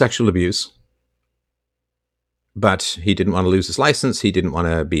childhood sexual abuse, but he didn't want to lose his license. He didn't want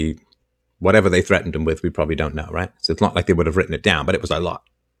to be whatever they threatened him with. We probably don't know, right? So it's not like they would have written it down, but it was a lot.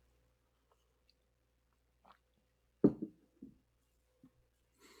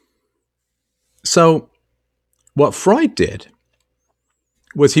 So what Freud did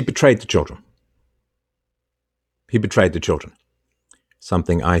was he betrayed the children. He betrayed the children.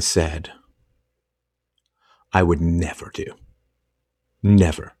 Something I said I would never do.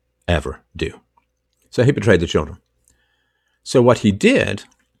 Never, ever do. So he betrayed the children. So what he did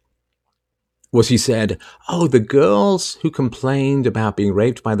was he said, oh, the girls who complained about being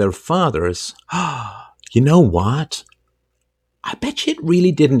raped by their fathers, you know what? I bet you it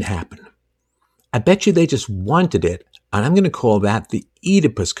really didn't happen. I bet you they just wanted it, and I'm going to call that the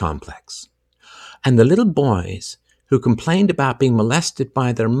Oedipus complex. And the little boys who complained about being molested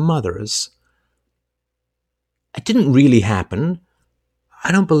by their mothers, it didn't really happen.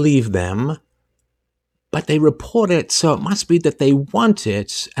 I don't believe them. but they report it, so it must be that they want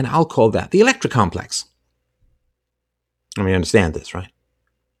it, and I'll call that the electric complex. I mean, you understand this, right?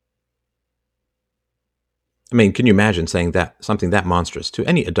 I mean, can you imagine saying that something that monstrous to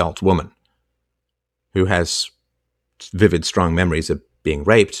any adult woman who has vivid, strong memories of being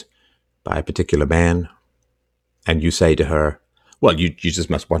raped by a particular man, and you say to her, well, you just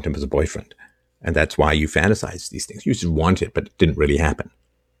must want him as a boyfriend, and that's why you fantasize these things. You just want it, but it didn't really happen.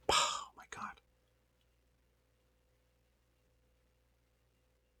 Oh, my God.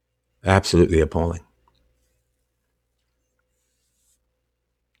 Absolutely appalling.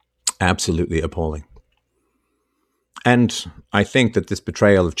 Absolutely appalling. And I think that this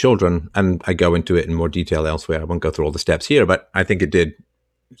betrayal of children, and I go into it in more detail elsewhere, I won't go through all the steps here, but I think it did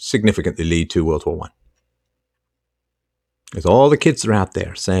significantly lead to World War I. Because all the kids are out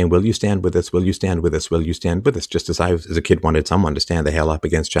there saying, will you stand with us? Will you stand with us? Will you stand with us? Just as I, as a kid, wanted someone to stand the hell up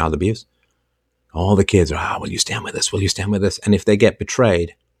against child abuse. All the kids are, will you stand with us? Will you stand with us? And if they get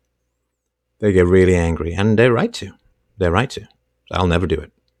betrayed, they get really angry. And they're right to. They're right to. I'll never do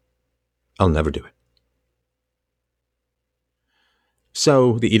it. I'll never do it.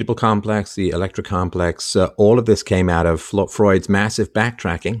 So the Oedipal complex, the electric complex, all of this came out of Freud's massive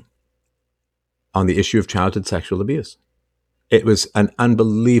backtracking on the issue of childhood sexual abuse. It was an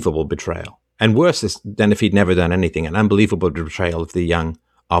unbelievable betrayal. And worse than if he'd never done anything, an unbelievable betrayal of the young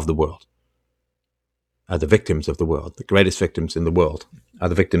of the world. The victims of the world, the greatest victims in the world, are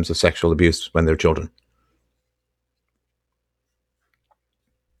the victims of sexual abuse when they're children.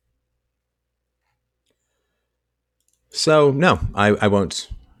 So no, I won't.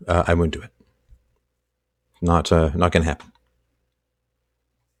 I won't do it. Not going to happen.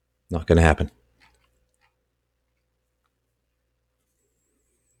 Not going to happen.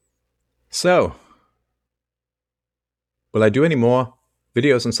 So, will I do any more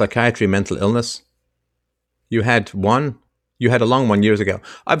videos on psychiatry and mental illness? You had a long one years ago.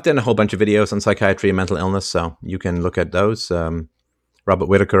 I've done a whole bunch of videos on psychiatry and mental illness, so you can look at those. Robert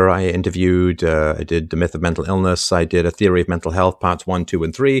Whitaker, I interviewed. I did The Myth of Mental Illness. I did A Theory of Mental Health, parts 1, 2,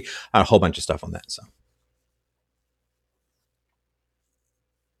 and 3. A whole bunch of stuff on that.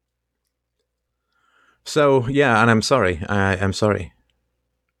 So yeah, and I'm sorry. I'm sorry.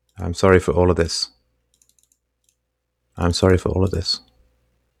 I'm sorry for all of this. I'm sorry for all of this.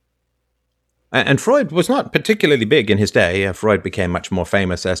 And Freud was not particularly big in his day. Freud became much more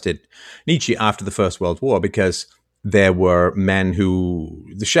famous, as did Nietzsche, after the First World War, because there were men who,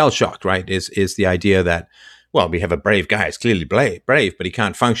 the shell shock, right, is the idea that, well, we have a brave guy, he's clearly brave, but he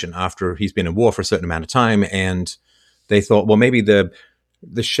can't function after he's been in war for a certain amount of time. And they thought, well, maybe the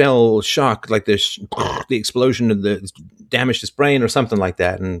shell shock, like the explosion of the damaged his brain or something like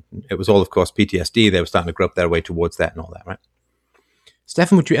that. And it was all, of course, PTSD. They were starting to grope their way towards that and all that, right?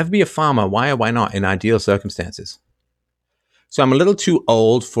 Stefan, would you ever be a farmer? Why or why not in ideal circumstances? So I'm a little too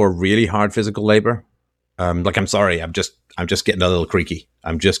old for really hard physical labor. I'm sorry, I'm just getting a little creaky.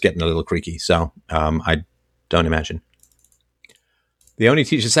 So I don't imagine. They only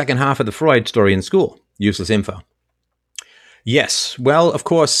teach the second half of the Freud story in school. Useless info. Yes. Well, of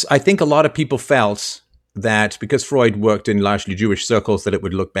course, I think a lot of people felt that because Freud worked in largely Jewish circles that it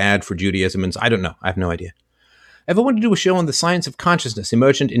would look bad for Judaism. And I don't know. I have no idea. Ever wanted to do a show on the science of consciousness,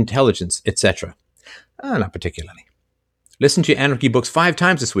 emergent intelligence, etc.? Not particularly. Listen to your anarchy books 5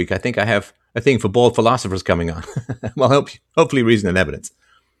 times this week. I think I have a thing for bald philosophers coming on. Well, hopefully reason and evidence.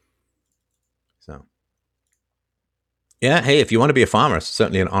 So, yeah, hey, if you want to be a farmer, it's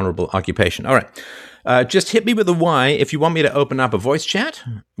certainly an honorable occupation. All right. Just hit me with a Y if you want me to open up a voice chat,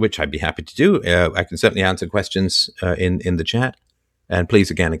 which I'd be happy to do. I can certainly answer questions in the chat. And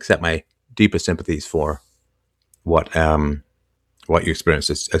please, again, accept my deepest sympathies for what you experienced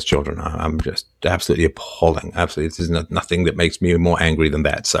as children. I'm just absolutely appalling. Absolutely. There's nothing that makes me more angry than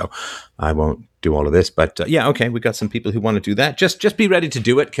that. So I won't do all of this. But yeah, okay, we got some people who want to do that. Just be ready to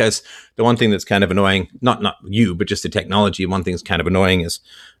do it, because the one thing that's kind of annoying, not you, but just the technology, one thing that's kind of annoying is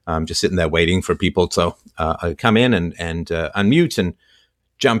just sitting there waiting for people to come in and unmute and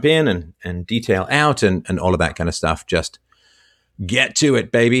jump in and detail out and all of that kind of stuff. Just get to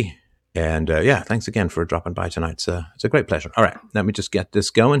it, baby. And yeah, thanks again for dropping by tonight. It's a great pleasure. All right, let me just get this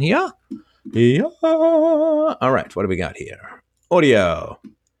going here. Yeah. All right, what do we got here? Audio.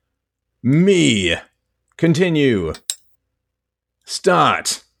 Me. Continue.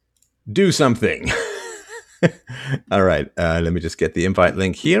 Start. Do something. All right, let me just get the invite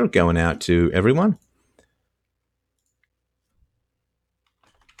link here going out to everyone.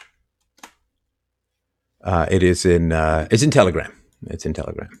 It's in Telegram. It's in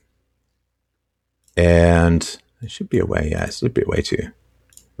Telegram. And there should be a way, to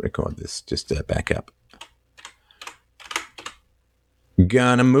record this. Just back up.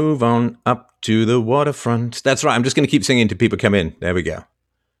 Gonna move on up to the waterfront. That's right. I'm just going to keep singing till people come in. There we go.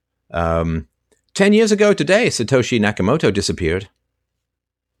 10 years ago today, Satoshi Nakamoto disappeared.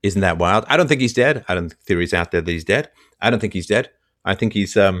 Isn't that wild? I don't think he's dead. I don't think theories out there that he's dead. I don't think he's dead. I think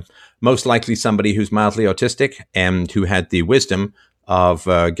he's most likely somebody who's mildly autistic and who had the wisdom of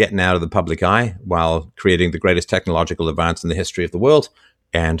getting out of the public eye while creating the greatest technological advance in the history of the world,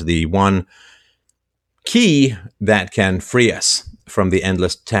 and the one key that can free us from the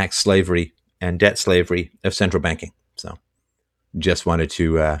endless tax slavery and debt slavery of central banking. So just wanted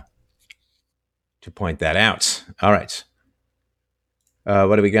to point that out. All right.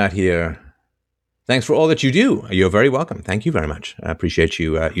 What do we got here? Thanks for all that you do. You're very welcome. Thank you very much. I appreciate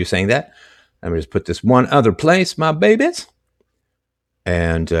you saying that. Let me just put this one other place, my babies.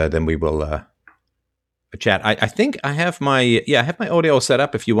 And then we will chat. I think I have my audio set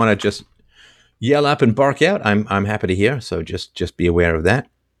up. If you want to just yell up and bark out, I'm happy to hear. So just be aware of that.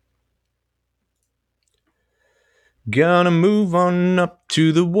 Gonna move on up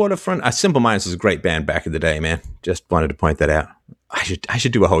to the waterfront. Simple Minds was a great band back in the day, man. Just wanted to point that out. I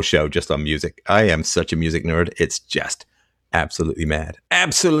should do a whole show just on music. I am such a music nerd. It's just absolutely mad.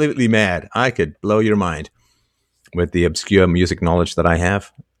 Absolutely mad. I could blow your mind with the obscure music knowledge that I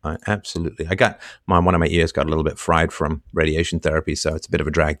have. Absolutely. I got one of my ears got a little bit fried from radiation therapy, so it's a bit of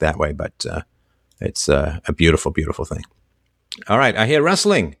a drag that way, but it's a beautiful, beautiful thing. All right, I hear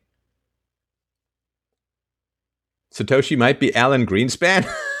rustling. Satoshi might be Alan Greenspan.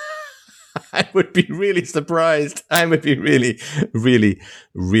 I would be really surprised. I would be really, really,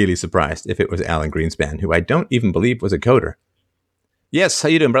 really surprised if it was Alan Greenspan, who I don't even believe was a coder. Yes, how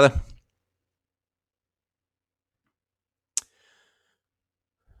you doing, brother?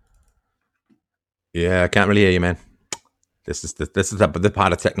 Yeah, I can't really hear you, man. This is the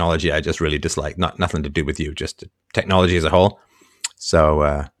part of technology I just really dislike. Nothing to do with you, just technology as a whole.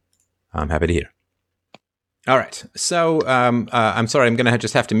 So I'm happy to hear. All right. So I'm sorry. I'm going to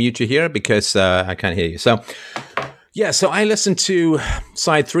just have to mute you here because I can't hear you. So I listened to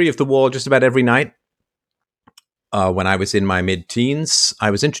side 3 of The Wall just about every night. When I was in my mid-teens, I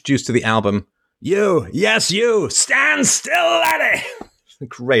was introduced to the album You, Stand Still, Laddie.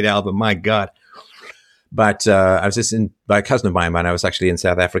 Great album, my God. But I was listening by a cousin of mine when I was actually in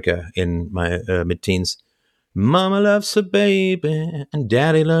South Africa in my mid-teens. Mama loves her baby and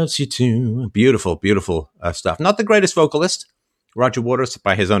daddy loves you too. Beautiful, beautiful stuff. Not the greatest vocalist. Roger Waters,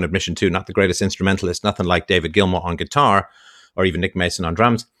 by his own admission too, not the greatest instrumentalist. Nothing like David Gilmour on guitar or even Nick Mason on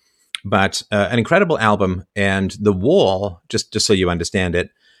drums. But an incredible album. And The Wall, just so you understand it,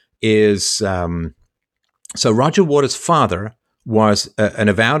 is... so Roger Waters' father was an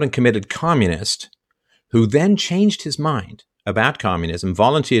avowed and committed communist who then changed his mind about communism,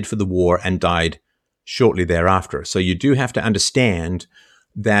 volunteered for the war, and died shortly thereafter. So you do have to understand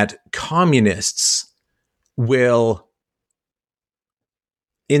that communists will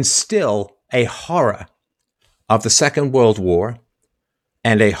instill a horror of the Second World War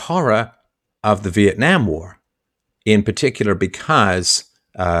and a horror of the Vietnam War, in particular because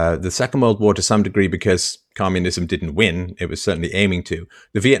the Second World War to some degree because communism didn't win. It was certainly aiming to.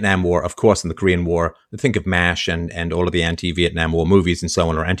 The Vietnam War, of course, and the Korean War, think of MASH and all of the anti-Vietnam War movies and so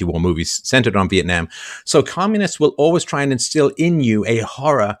on, or anti-war movies centered on Vietnam. So communists will always try and instill in you a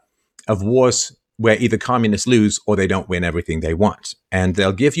horror of wars where either communists lose or they don't win everything they want. And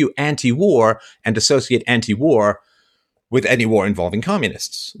they'll give you anti-war and associate anti-war with any war involving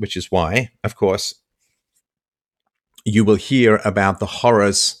communists, which is why, of course, you will hear about the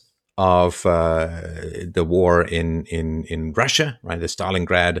horrors of the war in Russia, right? The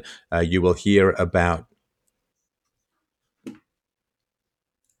Stalingrad. You will hear about.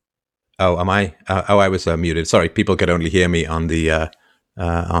 Oh, am I? I was muted. Sorry, people could only hear me on the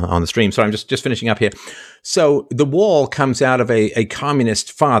on the stream. Sorry, I'm just finishing up here. So The Wall comes out of a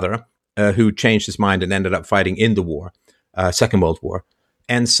communist father who changed his mind and ended up fighting in the war, Second World War.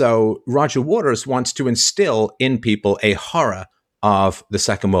 And so Roger Waters wants to instill in people a horror of the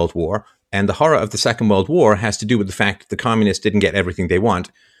Second World War. And the horror of the Second World War has to do with the fact that the communists didn't get everything they wanted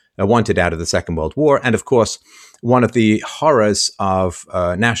out of the Second World War. And of course, one of the horrors of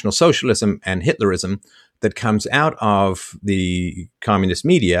National Socialism and Hitlerism that comes out of the communist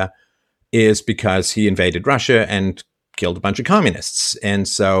media is because he invaded Russia and killed a bunch of communists. And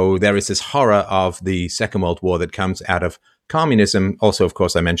so there is this horror of the Second World War that comes out of communism. Also, of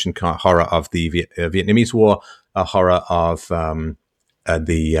course, I mentioned horror of the Vietnamese War, a horror of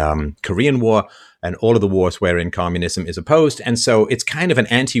the Korean War, and all of the wars wherein communism is opposed. And so it's kind of an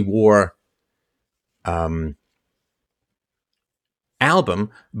anti-war album,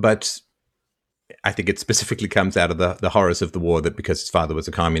 but I think it specifically comes out of the horrors of the war, that because his father was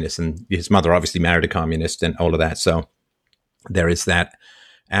a communist and his mother obviously married a communist and all of that. So there is that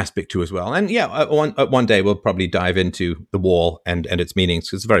aspect too as well. And yeah, one day we'll probably dive into The Wall and its meanings,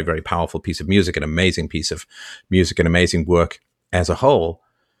 because it's a very, very powerful piece of music, an amazing piece of music, an amazing work as a whole.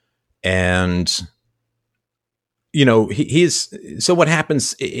 And, you know, so what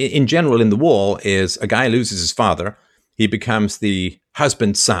happens in general in The Wall is a guy loses his father. He becomes the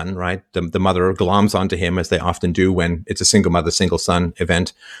husband's son, right? The mother gloms onto him, as they often do when it's a single mother, single son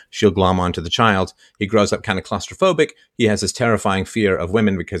event. She'll glom onto the child. He grows up kind of claustrophobic. He has this terrifying fear of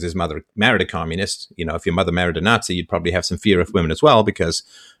women because his mother married a communist. You know, if your mother married a Nazi, you'd probably have some fear of women as well because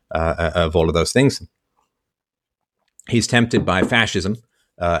of all of those things. He's tempted by fascism.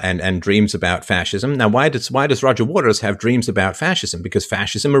 And dreams about fascism. Now, why does Roger Waters have dreams about fascism? Because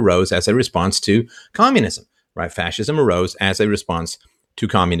fascism arose as a response to communism, right? Fascism arose as a response to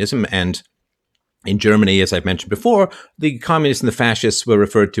communism. And in Germany, as I've mentioned before, the communists and the fascists were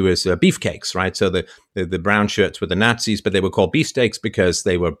referred to as beefcakes, right? So the brown shirts were the Nazis, but they were called beefsteaks because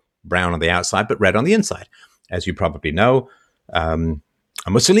they were brown on the outside, but red on the inside. As you probably know, Benito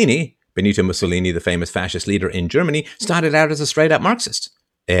Mussolini, the famous fascist leader in Germany, started out as a straight-up Marxist.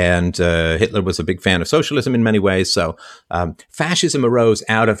 And Hitler was a big fan of socialism in many ways. So fascism arose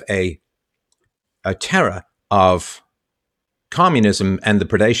out of a terror of communism and the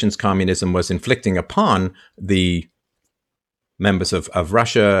predations communism was inflicting upon the members of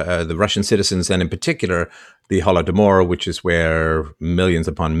Russia, the Russian citizens, and in particular the Holodomor, which is where millions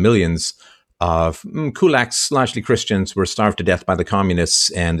upon millions of kulaks, largely Christians, were starved to death by the communists.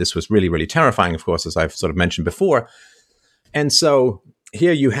 And this was really, really terrifying, of course, as I've sort of mentioned before. And so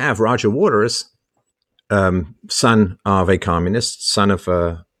here you have Roger Waters, son of a communist, son of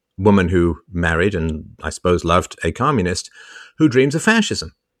a woman who married and I suppose loved a communist, who dreams of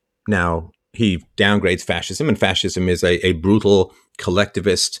fascism. Now, he downgrades fascism, and fascism is a brutal,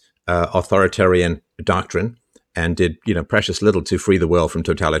 collectivist, authoritarian doctrine, and did, you know, precious little to free the world from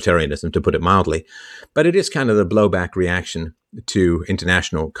totalitarianism, to put it mildly. But it is kind of the blowback reaction to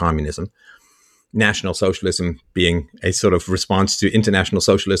international communism. National socialism being a sort of response to international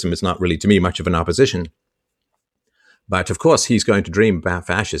socialism is not really, to me, much of an opposition. But of course, he's going to dream about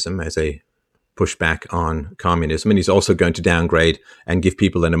fascism as a pushback on communism. And he's also going to downgrade and give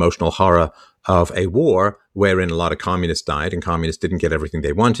people an emotional horror of a war wherein a lot of communists died and communists didn't get everything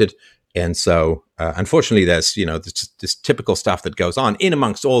they wanted. And so, unfortunately, there's, you know, this typical stuff that goes on in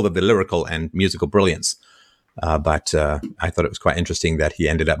amongst all of the lyrical and musical brilliance. But I thought it was quite interesting that he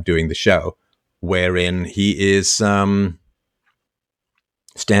ended up doing the show wherein he is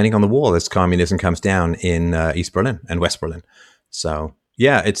standing on the wall as communism comes down in East Berlin and West Berlin. So,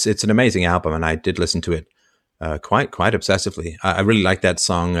 yeah, it's an amazing album, and I did listen to it quite obsessively. I really like that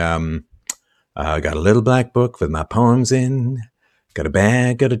song. I got a little black book with my poems in. Got a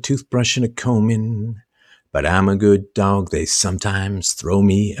bag, got a toothbrush and a comb in. But I'm a good dog. They sometimes throw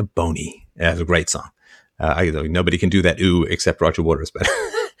me a bony. That's a great song. Nobody can do that ooh except Roger Waters, but.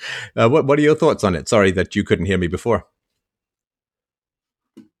 What are your thoughts on it? Sorry that you couldn't hear me before.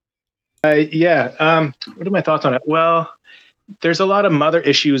 What are my thoughts on it? Well, there's a lot of mother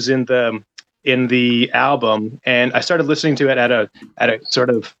issues in the album, and I started listening to it at a sort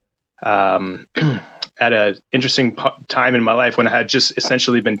of at a interesting time in my life when I had just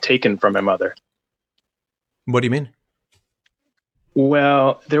essentially been taken from my mother. What do you mean?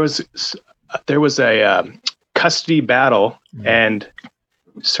 Well, there was a custody battle, and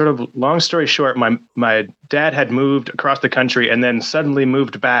sort of long story short, my dad had moved across the country and then suddenly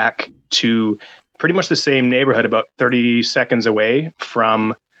moved back to pretty much the same neighborhood about 30 seconds away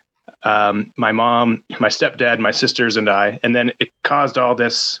from my mom, my stepdad, my sisters, and I. And then it caused all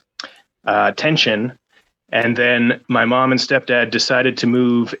this tension. And then my mom and stepdad decided to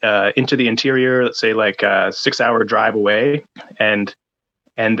move into the interior, let's say like a 6-hour drive away. And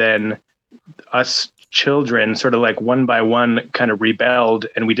then us children sort of like one by one kind of rebelled,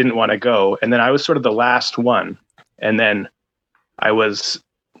 and we didn't want to go. And then I was sort of the last one. And then I was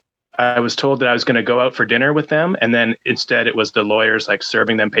told that I was going to go out for dinner with them. And then instead it was the lawyers like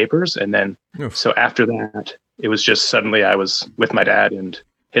serving them papers. And then, So after that, it was just suddenly I was with my dad and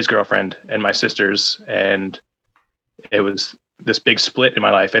his girlfriend and my sisters. And it was this big split in my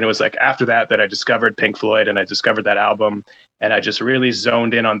life. And it was like after that I discovered Pink Floyd and I discovered that album, and I just really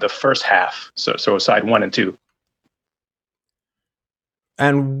zoned in on the first half. So side 1 and 2.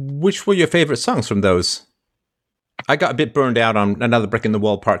 And which were your favorite songs from those? I got a bit burned out on Another Brick in the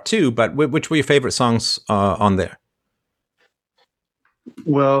Wall Part 2, but which were your favorite songs on there?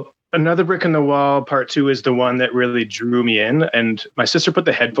 Well, Another Brick in the Wall Part 2 is the one that really drew me in. And my sister put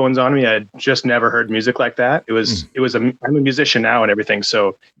the headphones on me. I had just never heard music like that. I'm a musician now and everything.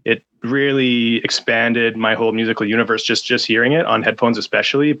 So it really expanded my whole musical universe, just hearing it on headphones,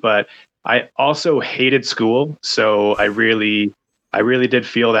 especially. But I also hated school. So I really did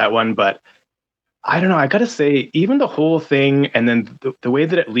feel that one. But I don't know. I got to say, even the whole thing, and then the way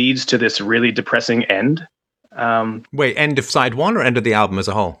that it leads to this really depressing end. Wait, end of side one or end of the album as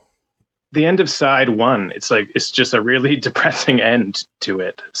a whole? The end of side one. It's just a really depressing end to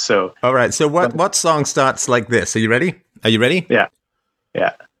it. So, all right. So what song starts like this? Are you ready? Yeah.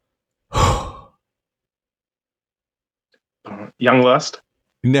 Young Lust.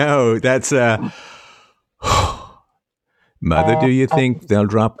 No, that's Mother, do you think they'll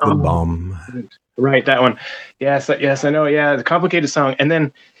drop the bomb? Right, that one. Yes, I know. Yeah, the complicated song. And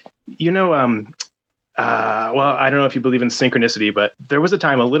then, well, I don't know if you believe in synchronicity, but there was a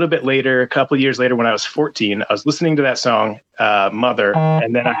time a little bit later, a couple of years later, when I was 14, I was listening to that song, Mother,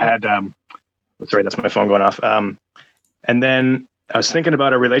 and then I had, sorry, that's my phone going off. And then I was thinking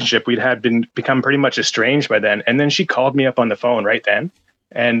about a relationship. We'd become pretty much estranged by then. And then she called me up on the phone right then.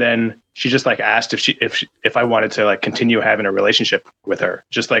 And then she just like asked if I wanted to like continue having a relationship with her.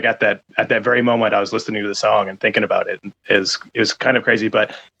 Just like at that very moment, I was listening to the song and thinking about it. It was kind of crazy,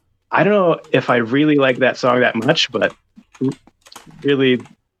 but I don't know if I really like that song that much, but really,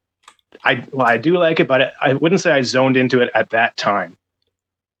 I do like it, but I wouldn't say I zoned into it at that time.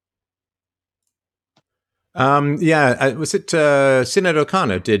 Was it Sinead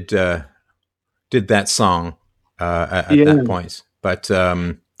O'Connor did that song at that point? But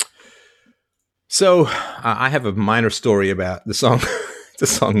so I have a minor story about the song, the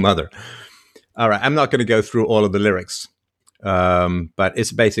song Mother. All right, I'm not going to go through all of the lyrics, but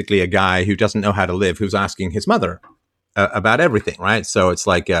it's basically a guy who doesn't know how to live, who's asking his mother about everything, right? So it's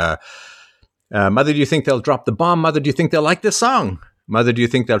like, Mother, do you think they'll drop the bomb? Mother, do you think they'll like this song? Mother, do you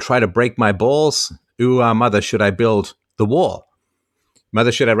think they'll try to break my balls? Ooh, Mother, should I build the wall?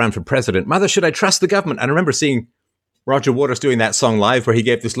 Mother, should I run for president? Mother, should I trust the government? I remember seeing Roger Waters doing that song live where he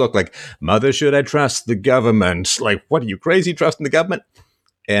gave this look like, Mother, should I trust the government? Like, what, are you crazy trusting the government?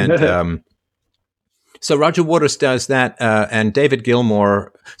 And so Roger Waters does that, and David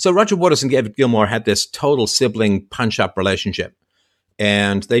Gilmour. So Roger Waters and David Gilmour had this total sibling punch-up relationship.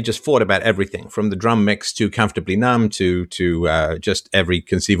 And they just fought about everything, from the drum mix to Comfortably Numb to just every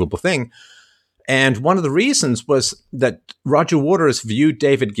conceivable thing. And one of the reasons was that Roger Waters viewed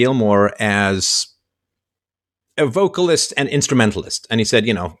David Gilmour as a vocalist and instrumentalist. And he said,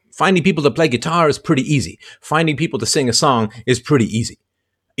 finding people to play guitar is pretty easy. Finding people to sing a song is pretty easy.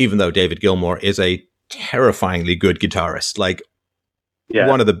 Even though David Gilmour is a terrifyingly good guitarist, like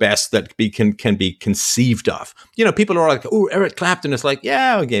one of the best that can be conceived of. People are like, oh, Eric Clapton is like,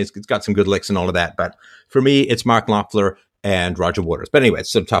 yeah, okay, it's got some good licks and all of that. But for me, it's Mark Knopfler and Roger Waters. But anyway,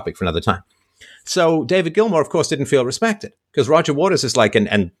 it's a topic for another time. So David Gilmour, of course, didn't feel respected because Roger Waters is like,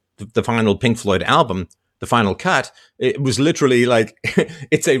 and the final Pink Floyd album, the final cut, it was literally like,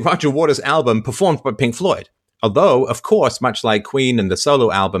 it's a Roger Waters album performed by Pink Floyd. Although, of course, much like Queen and the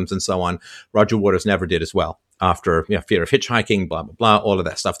solo albums and so on, Roger Waters never did as well. After Fear of Hitchhiking, blah, blah, blah, all of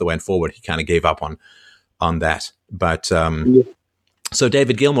that stuff that went forward, he kind of gave up on that. But so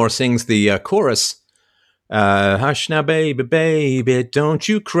David Gilmour sings the chorus, hush now, baby, baby, don't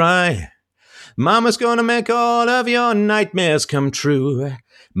you cry. Mama's gonna make all of your nightmares come true.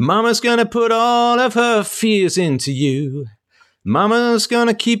 Mama's gonna put all of her fears into you. Mama's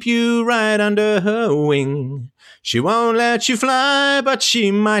gonna keep you right under her wing. She won't let you fly, but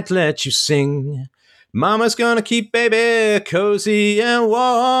she might let you sing. Mama's gonna keep baby cozy and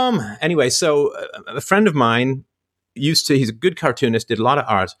warm. Anyway, so a friend of mine he's a good cartoonist, did a lot of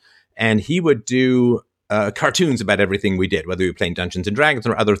art, and he would do cartoons about everything we did, whether we were playing Dungeons and Dragons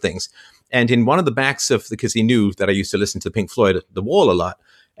or other things. And in one of the backs because he knew that I used to listen to Pink Floyd at the Wall a lot.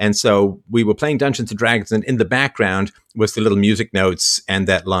 And so we were playing Dungeons and Dragons, and in the background was the little music notes and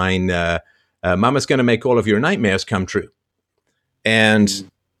that line, Mama's going to make all of your nightmares come true. And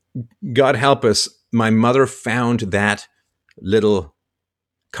God help us, my mother found that little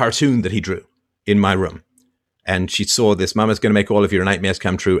cartoon that he drew in my room. And she saw this, Mama's going to make all of your nightmares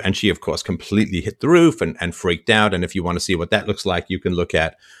come true. And she, of course, completely hit the roof and freaked out. And if you want to see what that looks like, you can look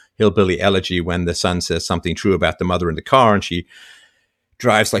at Hillbilly Elegy when the son says something true about the mother in the car. And she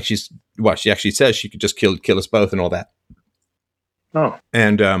drives like she actually says she could just kill us both and all that. Oh.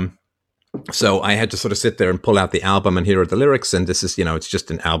 And so I had to sort of sit there and pull out the album and hear the lyrics. And this is, it's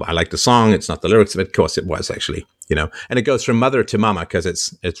just an album. I like the song. It's not the lyrics. Of course it was actually, and it goes from mother to mama because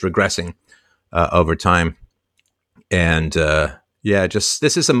it's regressing over time. And Yeah, just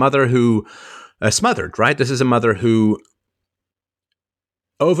this is a mother who smothered, right? This is a mother who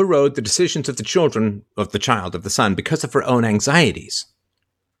overrode the decisions of the children, of the child, of the son, because of her own anxieties.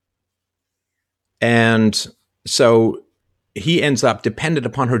 And so he ends up dependent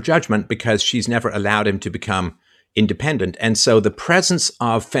upon her judgment because she's never allowed him to become independent. And so the presence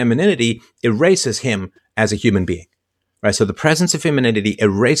of femininity erases him as a human being, right? So the presence of femininity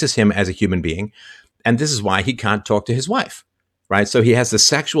erases him as a human being. And this is why he can't talk to his wife, right? So he has the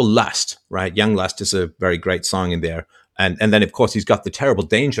sexual lust, right? Young Lust is a very great song in there. And then, of course, he's got the terrible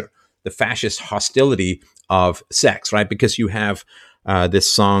danger, the fascist hostility of sex, right? Because you have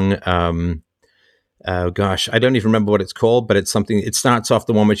this song, oh gosh, I don't even remember what it's called, but it's something. It starts off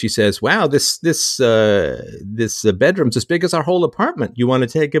the one where she says, "Wow, this bedroom's as big as our whole apartment. You want to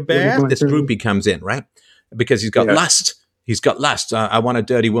take a bath?" This groupie comes in, right? Because he's got lust. He's got lust. I want a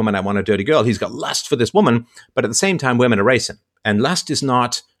dirty woman. I want a dirty girl. He's got lust for this woman, but at the same time, women erase him. And lust is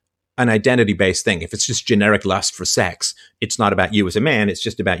not an identity-based thing. If it's just generic lust for sex, it's not about you as a man. It's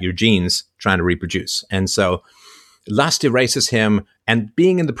just about your genes trying to reproduce. And so lust erases him, and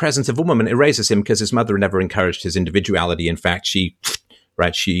being in the presence of a woman erases him because his mother never encouraged his individuality. In fact,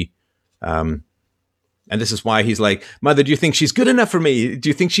 and this is why he's like, "Mother, do you think she's good enough for me? Do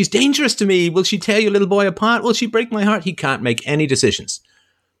you think she's dangerous to me? Will she tear your little boy apart? Will she break my heart?" He can't make any decisions.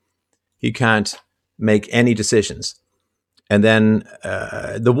 He can't make any decisions. And then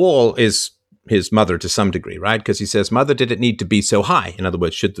the wall is his mother to some degree, right? Because he says, "Mother, did it need to be so high?" In other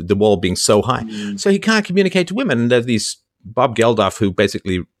words, should the wall being so high? So he can't communicate to women. And there's these Bob Geldof, who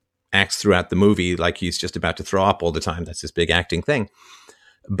basically acts throughout the movie like he's just about to throw up all the time. That's his big acting thing.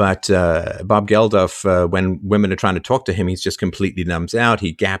 But Bob Geldof, when women are trying to talk to him, he's just completely numbs out.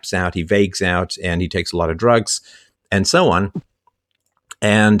 He gaps out, he vagues out, and he takes a lot of drugs and so on.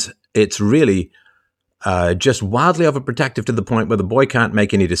 And it's really just wildly overprotective to the point where the boy can't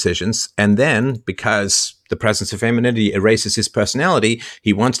make any decisions. And then, because the presence of femininity erases his personality,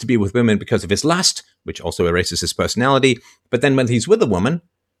 he wants to be with women because of his lust, which also erases his personality. But then when he's with a woman,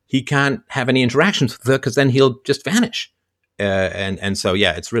 he can't have any interactions with her because then he'll just vanish. And so,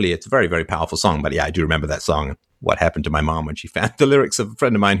 yeah, it's a very, very powerful song. But yeah, I do remember that song, What Happened to My Mom, when she found the lyrics of a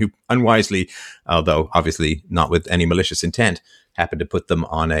friend of mine who unwisely, although obviously not with any malicious intent, happened to put them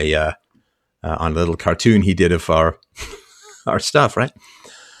on a little cartoon he did of our stuff, right?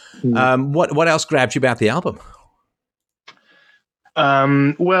 What else grabbed you about the album?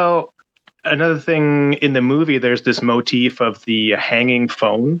 Well, another thing in the movie, there's this motif of the hanging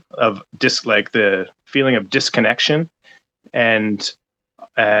phone, of like the feeling of disconnection, and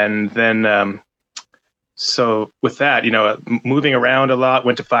then so with that, moving around a lot,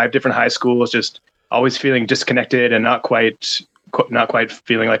 went to 5 different high schools, just always feeling disconnected and not quite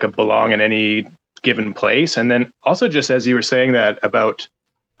feeling like I belong in any given place. And then also, just as you were saying that about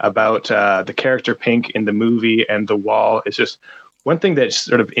the character Pink in the movie and the wall, is just one thing that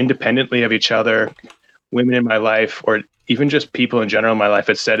sort of independently of each other, women in my life, or even just people in general in my life,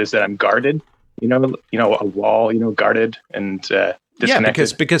 have said is that I'm guarded, a wall, guarded and disconnected.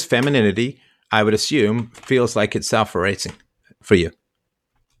 Yeah, because femininity, I would assume, feels like it's self-erasing for you.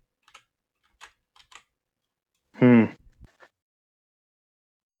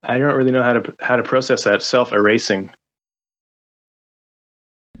 I don't really know how to process that self-erasing.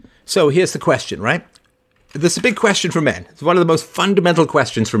 So here's the question, right? This is a big question for men. It's one of the most fundamental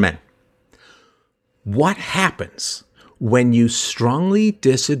questions for men. What happens when you strongly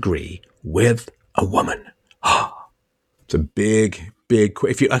disagree with a woman? It's a big, big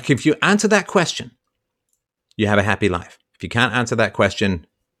question. If you answer that question, you have a happy life. If you can't answer that question,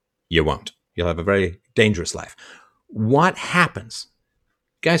 you won't. You'll have a very dangerous life. What happens?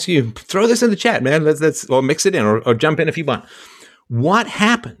 Guys, you throw this in the chat, man. Let's or mix it in, or jump in if you want. What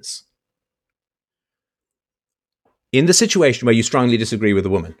happens in the situation where you strongly disagree with a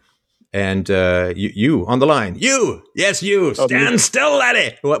woman, and you on the line, you stand still,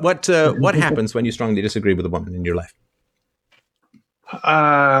 laddie. What happens when you strongly disagree with a woman in your life?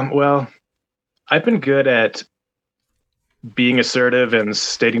 Well, I've been good at being assertive and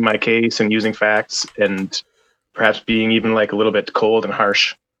stating my case and using facts, and perhaps being even like a little bit cold and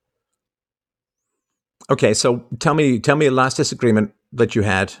harsh. Okay, so tell me a last disagreement that you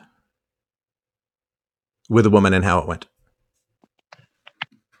had with a woman and how it went.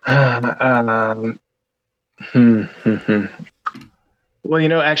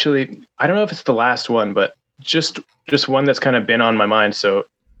 Well, actually, I don't know if it's the last one, but just one that's kind of been on my mind. So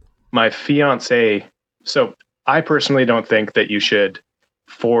my fiance, so I personally don't think that you should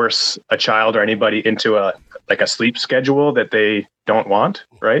force a child or anybody into a sleep schedule that they don't want,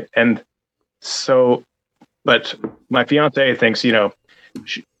 right? And so But my fiance thinks,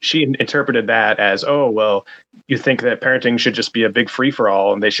 she interpreted that as, oh, well, you think that parenting should just be a big free for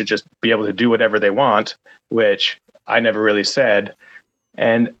all and they should just be able to do whatever they want, which I never really said.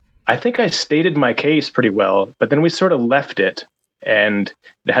 And I think I stated my case pretty well, but then we sort of left it, and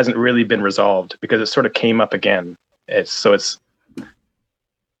it hasn't really been resolved because it sort of came up again. So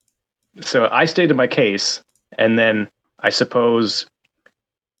I stated my case, and then I suppose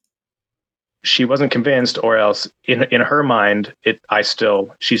she wasn't convinced, or else in her mind,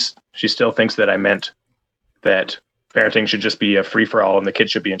 she still thinks that I meant that parenting should just be a free for all and the kid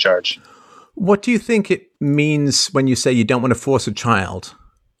should be in charge. What do you think it means when you say you don't want to force a child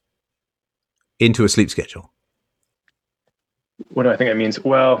into a sleep schedule? What do I think it means?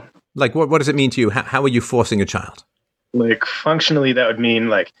 Well, like what does it mean to you? How are you forcing a child? Like functionally, that would mean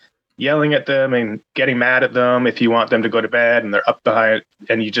like yelling at them and getting mad at them if you want them to go to bed and they're up behind,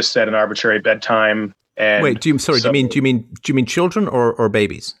 and you just set an arbitrary bedtime. And wait, do you mean children or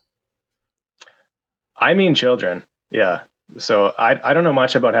babies? I mean children. Yeah. So I don't know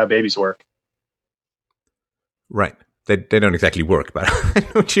much about how babies work. Right. They don't exactly work, but I know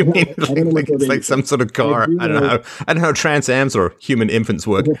what you mean. It's like some sort of car. I don't know how Trans Ams or human infants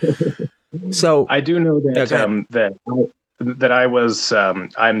work. So I do know that that I was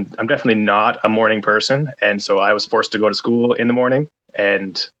I'm definitely not a morning person, and so I was forced to go to school in the morning,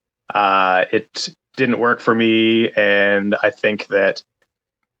 and it didn't work for me, and I think that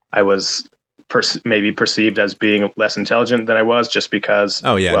I was maybe perceived as being less intelligent than I was, just because.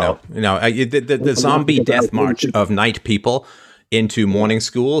 Oh yeah, the zombie death march of night people into morning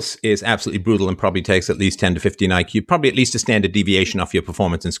schools is absolutely brutal, and probably takes at least 10 to 15 IQ, probably at least a standard deviation off your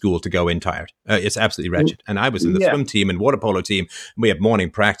performance in school to go in tired. It's absolutely wretched. And I was in the swim team and water polo team, and we had morning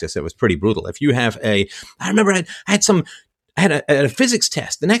practice. It was pretty brutal. If you have I remember I had a physics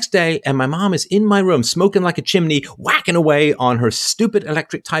test the next day, and my mom is in my room smoking like a chimney, whacking away on her stupid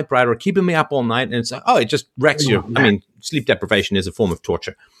electric typewriter, keeping me up all night. And it's like, it just wrecks you. I mean, sleep deprivation is a form of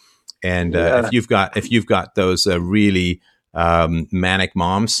torture. And if you've got those really manic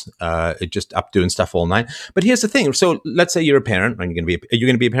moms, just up doing stuff all night. But here's the thing. So let's say you're a parent. Are you going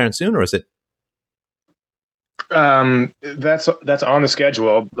to be a parent soon, or is it? That's on the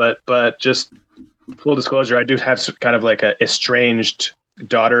schedule, but just full disclosure, I do have kind of like a estranged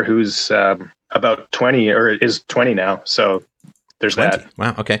daughter who's about 20 or is 20 now. So there's 20. That.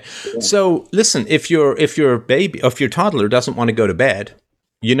 Wow. Okay. Yeah. So listen, if your toddler doesn't want to go to bed,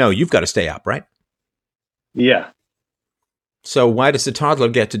 you've got to stay up, right? Yeah. So why does the toddler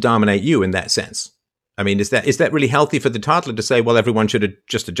get to dominate you in that sense? I mean, is that really healthy for the toddler to say, well, everyone should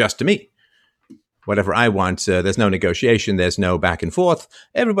just adjust to me? Whatever I want, there's no negotiation, there's no back and forth.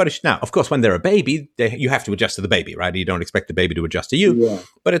 Everybody should. Now, of course, when they're a baby, you have to adjust to the baby, right? You don't expect the baby to adjust to you. Yeah.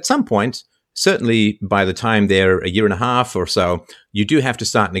 But at some point, certainly by the time they're a year and a half or so, you do have to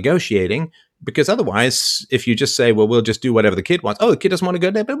start negotiating, because otherwise, if you just say, well, we'll just do whatever the kid wants. Oh, the kid doesn't want to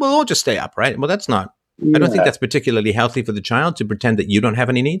go there, but we'll all just stay up, right? Well, that's not. Yeah. I don't think that's particularly healthy for the child to pretend that you don't have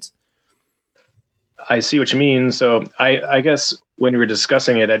any needs. I see what you mean. So I guess when we were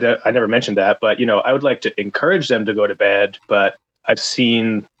discussing it, I never mentioned that, but I would like to encourage them to go to bed. But I've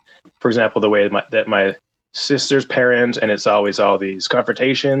seen, for example, the way that my sister's parent, and it's always all these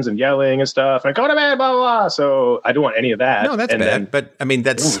confrontations and yelling and stuff, and go to bed, blah, blah, blah. So I don't want any of that. No, that's bad. But I mean,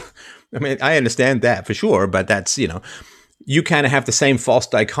 I understand that for sure. But that's, you kind of have the same false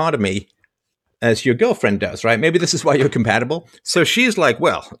dichotomy as your girlfriend does, right? Maybe this is why you're compatible. So she's like,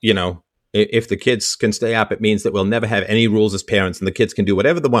 well, if the kids can stay up, it means that we'll never have any rules as parents, and the kids can do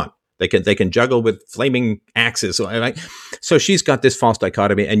whatever they want. They can juggle with flaming axes. So she's got this false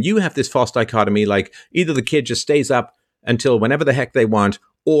dichotomy, and you have this false dichotomy, like either the kid just stays up until whenever the heck they want,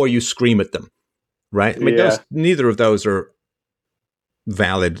 or you scream at them, right? I mean, neither of those are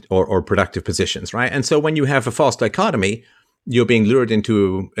valid or productive positions, right? And so when you have a false dichotomy, you're being lured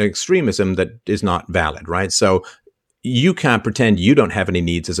into extremism that is not valid, right? So you can't pretend you don't have any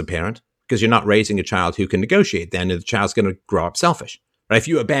needs as a parent, because you're not raising a child who can negotiate. Then the child's going to grow up selfish. Right? If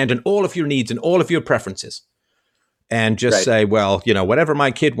you abandon all of your needs and all of your preferences and just say, well, whatever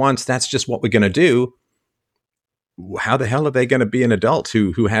my kid wants, that's just what we're going to do. How the hell are they going to be an adult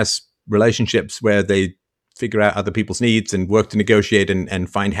who has relationships where they figure out other people's needs and work to negotiate and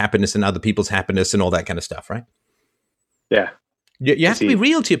find happiness in other people's happiness and all that kind of stuff, right? Yeah. You have to be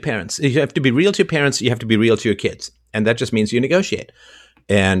real to your parents. You have to be real to your parents. You have to be real to your kids. And that just means you negotiate.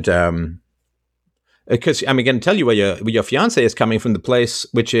 And because I'm going to tell you where your fiance is coming from, the place,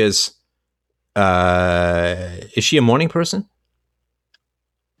 which is she a morning person?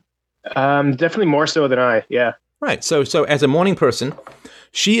 Definitely more so than I. Yeah. Right. So as a morning person,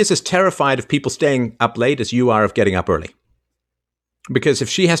 She is as terrified of people staying up late as you are of getting up early. Because if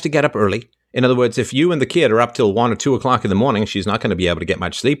she has to get up early, in other words, if you and the kid are up till 1 or 2 o'clock in the morning, she's not going to be able to get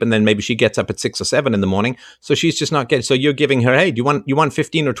much sleep. And then maybe she gets up at 6 or 7 in the morning. So she's just not getting, so you're giving her, hey, do you want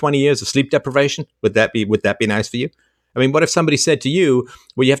 15 or 20 years of sleep deprivation? Would that be nice for you? I mean, what if somebody said to you,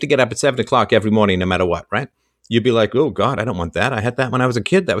 well, you have to get up at 7 o'clock every morning, no matter what, right? You'd be like, oh God, I don't want that. I had that when I was a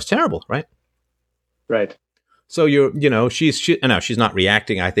kid. That was terrible, right? Right. So she's not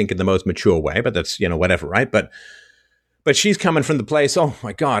reacting, I think, in the most mature way, but that's, whatever, right? But she's coming from the place, oh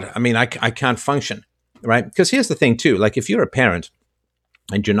my God, I mean, I can't function, right? Because here's the thing too, like if you're a parent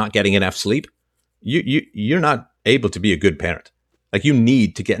and you're not getting enough sleep, you're not able to be a good parent. Like you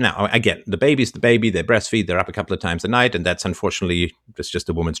need to get, now again, the baby's the baby, they breastfeed, they're up a couple of times a night, and that's unfortunately, it's just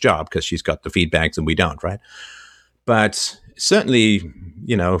a woman's job because she's got the feed bags and we don't, right? But certainly,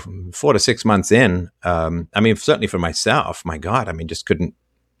 4 to 6 months in, certainly for myself, my God, I mean, just could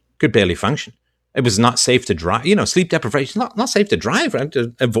barely function. It was not safe to drive. Sleep deprivation, not safe to drive, right?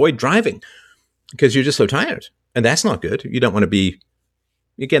 To avoid driving because you're just so tired. And that's not good. You don't want to be,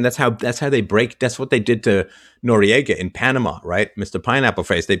 again, that's how they break. That's what they did to Noriega in Panama, right? Mr. Pineapple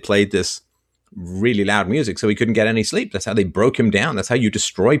Face, they played this really loud music so he couldn't get any sleep. That's how they broke him down. That's how you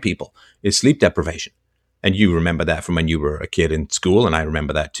destroy people, is sleep deprivation. And you remember that from when you were a kid in school, and I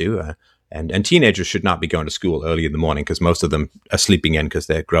remember that too. And teenagers should not be going to school early in the morning because most of them are sleeping in because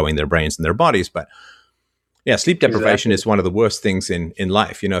they're growing their brains and their bodies. But yeah, sleep deprivation is one of the worst things in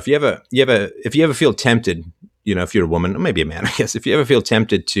life. If you ever feel tempted, if you're a woman or maybe a man, I guess, if you ever feel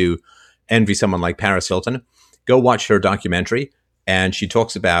tempted to envy someone like Paris Hilton, go watch her documentary. And she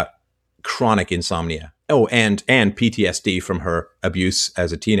talks about chronic insomnia. Oh, and PTSD from her abuse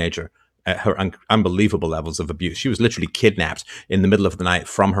as a teenager. Her unbelievable levels of abuse. She was literally kidnapped in the middle of the night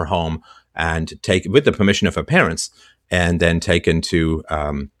from her home and taken with the permission of her parents, and then taken to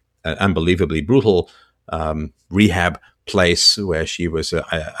an unbelievably brutal rehab place where she was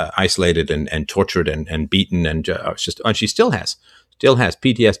isolated and tortured and beaten, and she still has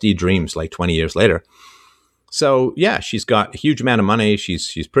PTSD dreams like 20 years later. So yeah, she's got a huge amount of money.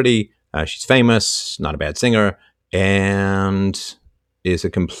 She's pretty. She's famous. Not a bad singer, and is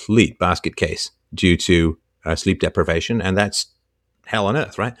a complete basket case due to sleep deprivation, and that's hell on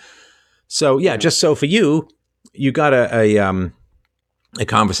earth, right? So yeah, just so for you got a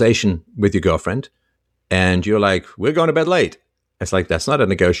conversation with your girlfriend, and you're like, we're going to bed late. It's like, that's not a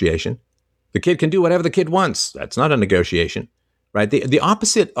negotiation. The kid can do whatever the kid wants. That's not a negotiation, right? The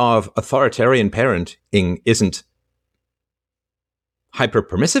opposite of authoritarian parenting isn't hyper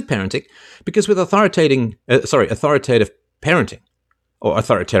permissive parenting, because with authoritative parenting, or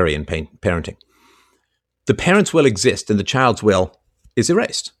authoritarian parenting, the parent's will exists and the child's will is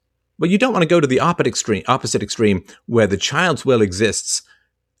erased. Well, you don't want to go to the opposite extreme where the child's will exists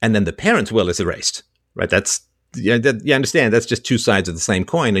and then the parent's will is erased, right? You understand, that's just two sides of the same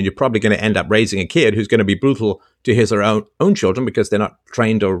coin, and you're probably going to end up raising a kid who's going to be brutal to his or own children because they're not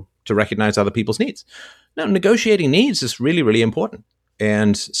trained or to recognize other people's needs. Now, negotiating needs is really, really important.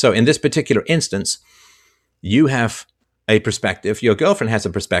 And so in this particular instance, you have a perspective, your girlfriend has a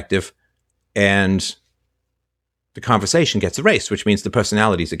perspective, and the conversation gets erased, which means the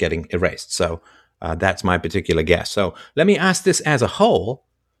personalities are getting erased. So that's my particular guess. So let me ask this as a whole.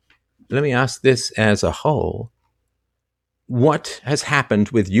 What has happened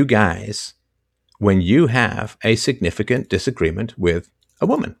with you guys when you have a significant disagreement with a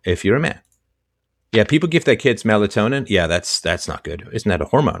woman, if you're a man? Yeah, people give their kids melatonin. Yeah, that's not good. Isn't that a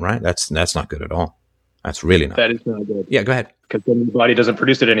hormone, right? That's not good at all. That's really not. That is not good. Yeah, go ahead. Because then the body doesn't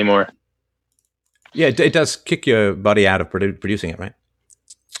produce it anymore. Yeah, it does kick your body out of producing it, right?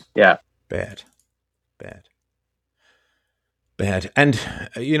 Yeah. Bad. And,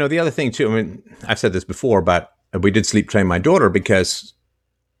 the other thing, too, I mean, I've said this before, but we did sleep train my daughter because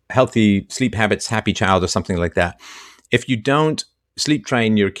healthy sleep habits, happy child, or something like that. If you don't sleep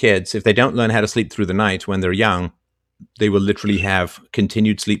train your kids, if they don't learn how to sleep through the night when they're young, they will literally have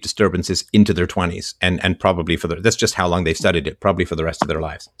continued sleep disturbances into their 20s and probably that's just how long they've studied it, probably for the rest of their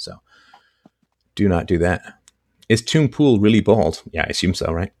lives. So do not do that. Is Toon Pool really bald? Yeah, I assume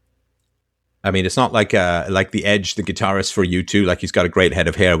so, right? I mean, it's not like the Edge, the guitarist for U2, like he's got a great head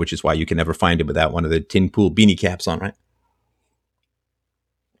of hair, which is why you can never find him without one of the Tin Pool beanie caps on, right?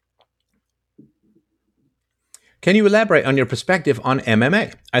 Can you elaborate on your perspective on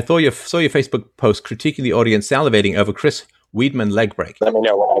MMA? I saw your Facebook post critiquing the audience salivating over Chris Weidman leg break. Let me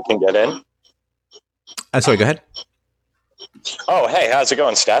know when I can get in. Sorry, go ahead. Oh, hey, how's it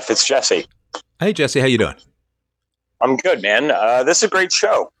going, Steph? It's Jesse. Hey, Jesse, how you doing? I'm good, man. This is a great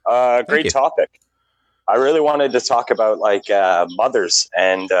show. Great topic. I really wanted to talk about like mothers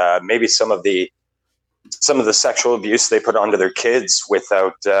and maybe some of the sexual abuse they put onto their kids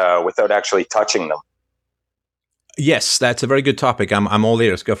without actually touching them. Yes, that's a very good topic. I'm all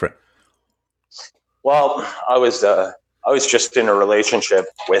ears. Go for it. Well, I was just in a relationship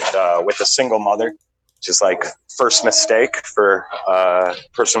with a single mother, which is like first mistake for a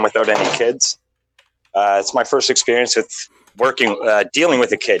person without any kids. It's my first experience with dealing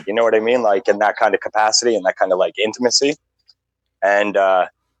with a kid. You know what I mean? Like in that kind of capacity and that kind of like intimacy. And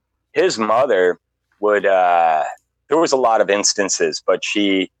his mother would. There was a lot of instances, but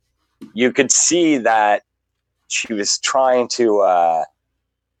you could see that she was trying to. I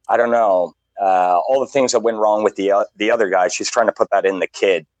don't know. All the things that went wrong with the other guy, she's trying to put that in the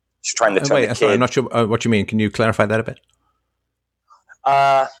kid. She's trying to turn the kid. Sorry, I'm not sure what you mean. Can you clarify that a bit?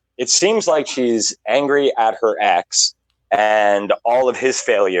 It seems like she's angry at her ex and all of his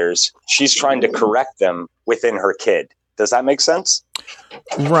failures. She's trying to correct them within her kid. Does that make sense?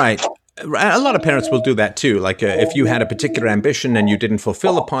 Right. A lot of parents will do that too. Like if you had a particular ambition and you didn't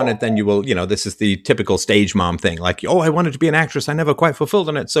fulfill upon it, then you will, this is the typical stage mom thing. Like, oh, I wanted to be an actress. I never quite fulfilled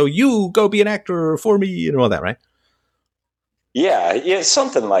on it. So you go be an actor for me and all that, right? Yeah,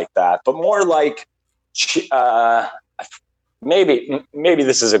 something like that. But more like, maybe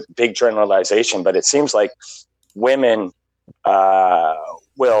this is a big generalization, but it seems like women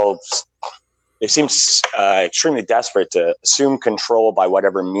they seem extremely desperate to assume control by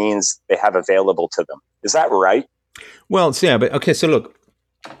whatever means they have available to them. Is that right? Well, yeah, but okay. So look,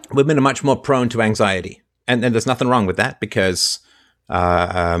 women are much more prone to anxiety, and there's nothing wrong with that because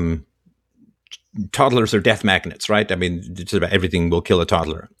toddlers are death magnets, right? I mean, just about everything will kill a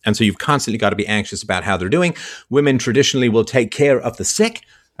toddler, and so you've constantly got to be anxious about how they're doing. Women traditionally will take care of the sick.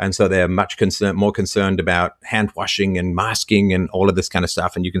 And so they're more concerned about hand washing and masking and all of this kind of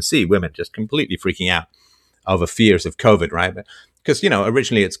stuff. And you can see women just completely freaking out over fears of COVID, right? Because,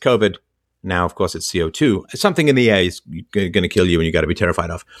 originally it's COVID. Now, of course, it's CO2. Something in the air is going to kill you and you got to be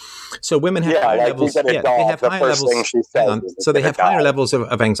terrified of. So women have higher levels. They have higher levels. So they have higher levels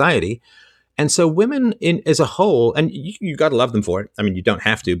of anxiety. And so women as a whole, and you got to love them for it. I mean, you don't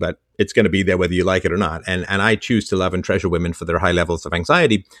have to, but it's going to be there whether you like it or not. And I choose to love and treasure women for their high levels of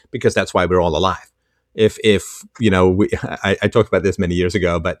anxiety because that's why we're all alive. I talked about this many years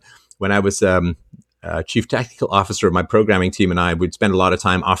ago, but when I was chief technical officer of my programming team and I would spend a lot of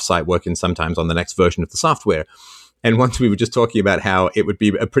time offsite working sometimes on the next version of the software. And once we were just talking about how it would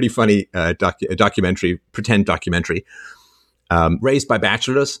be a pretty funny pretend documentary raised by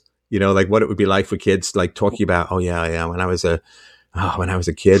bachelors. Like what it would be like for kids, like talking about, when I was a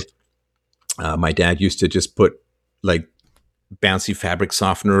kid, my dad used to just put like bouncy fabric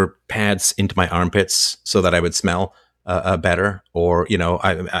softener pads into my armpits so that I would smell better. Or,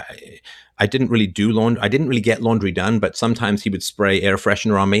 I didn't really do laundry. I didn't really get laundry done, but sometimes he would spray air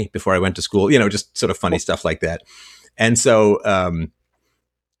freshener on me before I went to school, just sort of funny stuff like that. And so,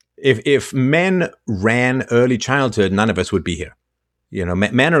 if men ran early childhood, none of us would be here.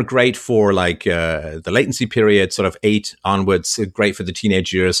 Men are great for like the latency period, sort of 8 onwards, great for the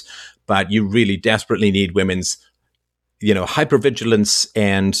teenage years. But you really desperately need women's, hypervigilance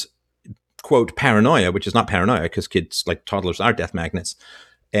and, quote, paranoia, which is not paranoia because kids like toddlers are death magnets.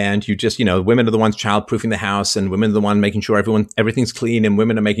 And you just, women are the ones childproofing the house and women are the one making sure everything's clean. And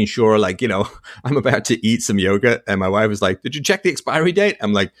women are making sure like, I'm about to eat some yogurt. And my wife is like, did you check the expiry date?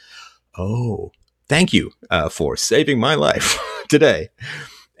 I'm like, oh, thank you for saving my life today.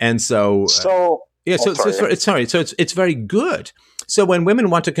 And so it's very good. So when women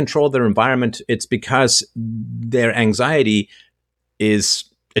want to control their environment, it's because their anxiety is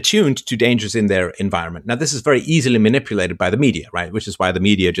attuned to dangers in their environment. Now, this is very easily manipulated by the media, right? Which is why the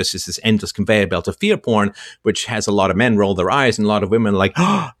media just is this endless conveyor belt of fear porn, which has a lot of men roll their eyes and a lot of women like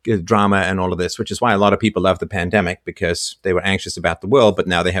drama and all of this, which is why a lot of people love the pandemic because they were anxious about the world, but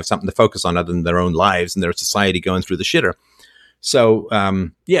now they have something to focus on other than their own lives and their society going through the shitter. So,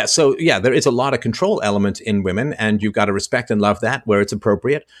 there is a lot of control element in women, and you've got to respect and love that where it's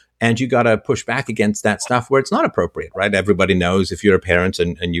appropriate. And you got to push back against that stuff where it's not appropriate, right? Everybody knows if you're a parent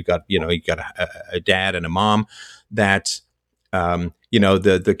and you got, you got a dad and a mom that,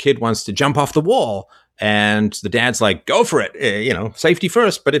 the kid wants to jump off the wall and the dad's like, go for it, safety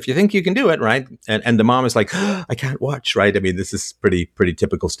first. But if you think you can do it, right? And the mom is like, I can't watch, right? I mean, this is pretty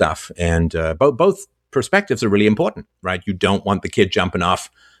typical stuff. And both perspectives are really important, right? You don't want the kid jumping off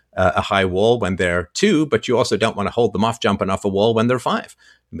a high wall when they're 2, but you also don't want to hold them off jumping off a wall when they're 5,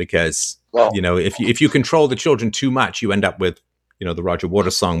 because if you control the children too much, you end up with the Roger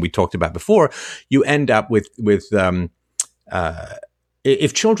Waters song we talked about before. You end up with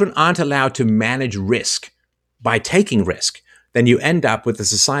if children aren't allowed to manage risk by taking risk, then you end up with a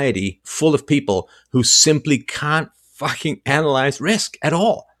society full of people who simply can't fucking analyze risk at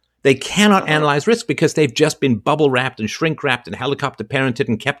all. They cannot analyze risk because they've just been bubble wrapped and shrink wrapped and helicopter parented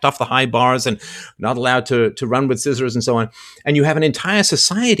and kept off the high bars and not allowed to run with scissors and so on. And you have an entire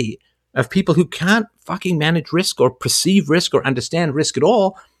society of people who can't fucking manage risk or perceive risk or understand risk at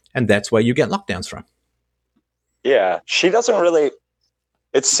all. And that's where you get lockdowns from. Yeah, she doesn't really,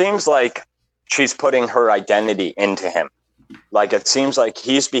 it seems like she's putting her identity into him. Like, it seems like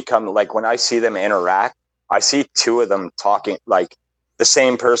he's become, like, when I see them interact, I see two of them talking, like the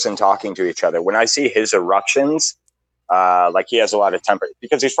same person talking to each other. When I see his eruptions, like, he has a lot of temper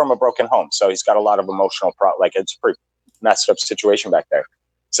because he's from a broken home. So he's got a lot of emotional like, it's a pretty messed up situation back there.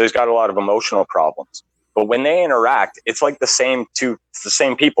 So he's got a lot of emotional problems. But when they interact, it's like the same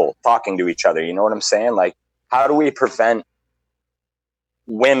people talking to each other. You know what I'm saying? Like, how do we prevent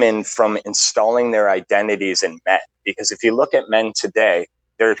women from installing their identities in men? Because if you look at men today,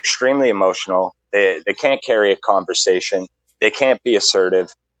 they're extremely emotional. They can't carry a conversation. They can't be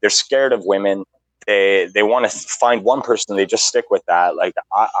assertive. They're scared of women. They want to find one person. They just stick with that. Like,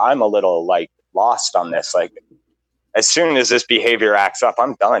 I'm a little, like, lost on this. Like, as soon as this behavior acts up,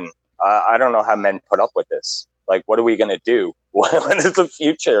 I'm done. I don't know how men put up with this. Like, what are we going to do? What is the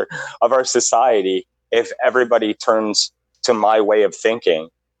future of our society if everybody turns to my way of thinking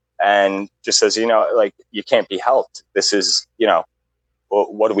and just says, you know, like, you can't be helped. This is, you know,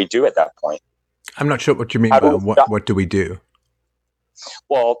 what do we do at that point? I'm not sure what you mean by what do we do?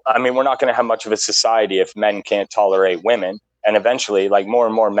 Well, I mean, we're not going to have much of a society if men can't tolerate women. And eventually, like, more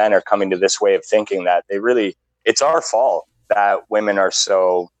and more men are coming to this way of thinking that it's our fault that women are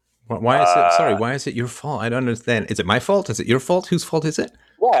so... Why is it? Sorry, why is it your fault? I don't understand. Is it my fault? Is it your fault? Whose fault is it?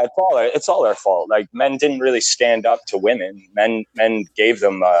 Yeah, it's all our fault. Like, men didn't really stand up to women. Men gave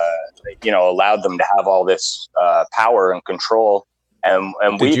them, allowed them to have all this power and control. And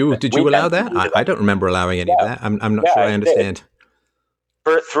did you allow that? I don't remember allowing any of that. I'm not sure I understand.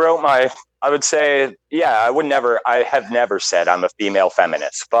 Throughout I would say, I have never said I'm a female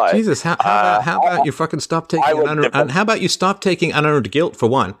feminist. But Jesus, how about you fucking stop taking how about you stop taking unearned guilt for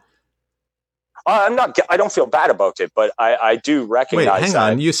one? I'm not. I don't feel bad about it, but I do recognize. Wait, hang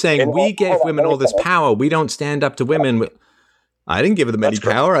on. You're saying we gave women all this power. We don't stand up to women. I didn't give them any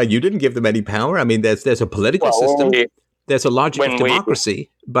power. You didn't give them any power. I mean, there's a political system. There's a logic of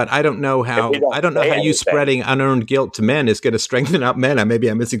democracy, but I don't know how. I don't know how you spreading unearned guilt to men is going to strengthen up men. Maybe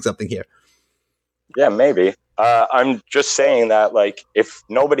I'm missing something here. Yeah, maybe. I'm just saying that, like, if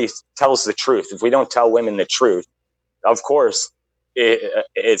nobody tells the truth, if we don't tell women the truth, of course,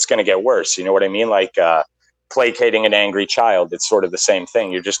 it's going to get worse. You know what I mean? Like, placating an angry child, it's sort of the same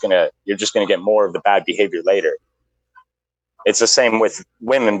thing. You're just gonna get more of the bad behavior later. It's the same with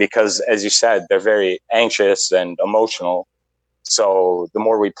women because, as you said, they're very anxious and emotional. So the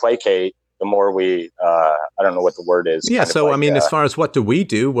more we placate, the more we, I don't know what the word is. Yeah. So, I mean, as far as what do we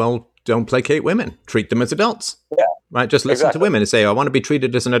do? Well, don't placate women. Treat them as adults. Yeah. Right. Just listen to women and say, I want to be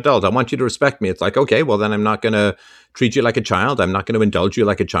treated as an adult. I want you to respect me. It's like, okay, well, then I'm not going to treat you like a child. I'm not going to indulge you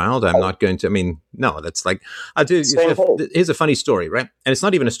like a child. I'm not going to, no, that's like, here's a funny story, right? And it's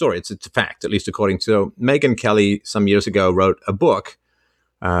not even a story. It's a fact, at least according to Megyn Kelly some years ago wrote a book,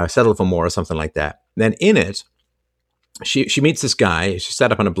 Settle for More or something like that. Then in it, she meets this guy. She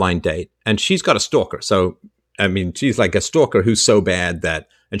set up on a blind date and she's got a stalker. So, I mean, she's like a stalker who's so bad that,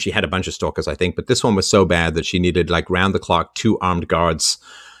 and she had a bunch of stalkers, I think, but this one was so bad that she needed like round the clock 2 armed guards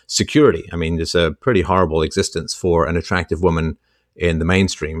security. I mean, it's a pretty horrible existence for an attractive woman in the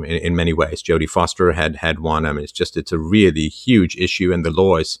mainstream in many ways. Jodie Foster had one. I mean, it's a really huge issue, and the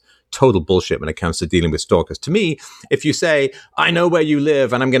law is total bullshit when it comes to dealing with stalkers. To me, if you say, I know where you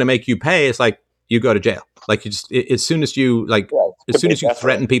live and I'm going to make you pay, it's like you go to jail. Like, you just, as soon as you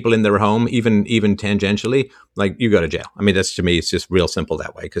threaten people in their home, even tangentially, like, you go to jail. I mean, that's, to me, it's just real simple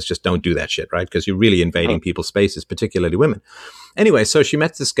that way, because just don't do that shit, right? Because you're really invading people's spaces, particularly women. Anyway, so she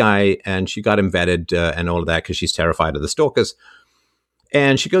met this guy and she got him vetted and all of that because she's terrified of the stalkers.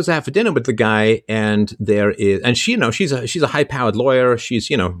 And she goes out for dinner with the guy, and she's a high-powered lawyer.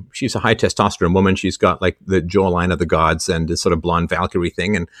 She's a high testosterone woman. She's got like the jawline of the gods and this sort of blonde Valkyrie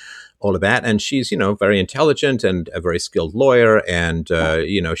thing and all of that. And she's, very intelligent and a very skilled lawyer. And,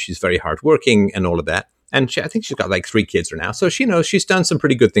 she's very hardworking and all of that. And I think she's got like 3 kids now. So she's done some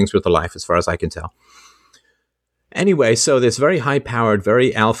pretty good things with her life as far as I can tell. Anyway, so this very high-powered,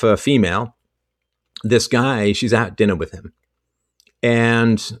 very alpha female, this guy, she's at dinner with him.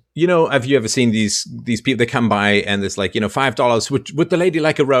 And, have you ever seen these people that come by and it's like, $5, would the lady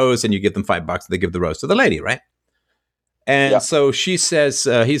like a rose? And you give them $5 and they give the rose to the lady, right? And so she says,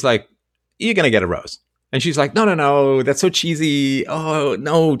 he's like, you're going to get a rose. And she's like, no, that's so cheesy. Oh,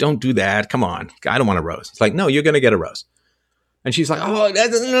 no, don't do that. Come on. I don't want a rose. It's like, no, you're going to get a rose. And she's like, oh,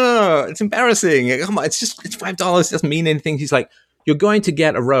 no, it's embarrassing. Come on, it's $5. It doesn't mean anything. He's like, you're going to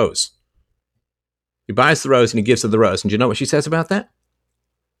get a rose. He buys the rose and he gives her the rose. And do you know what she says about that?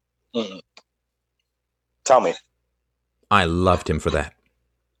 Tell me. I loved him for that.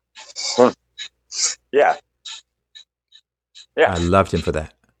 Yeah. I loved him for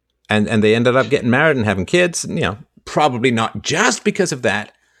that. And they ended up getting married and having kids. And, probably not just because of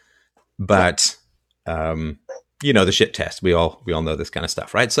that, but the shit test. We all know this kind of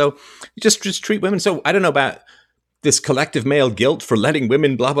stuff, right? So you just treat women. So I don't know about this collective male guilt for letting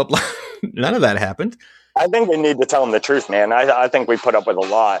women blah blah blah. None of that happened. I think we need to tell them the truth, man. I think we put up with a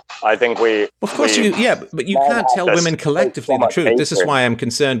lot. I think we... Of course but you can't tell women collectively the truth. This is why I'm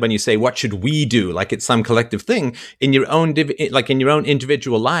concerned when you say, what should we do? Like it's some collective thing. In your own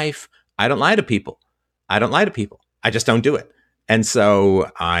individual life, I don't lie to people. I just don't do it. And so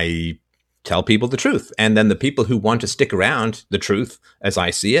I tell people the truth. And then the people who want to stick around the truth, as I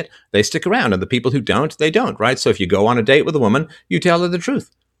see it, they stick around. And the people who don't, they don't, right? So if you go on a date with a woman, you tell her the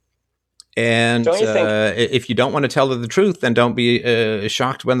truth. And if you don't want to tell her the truth, then don't be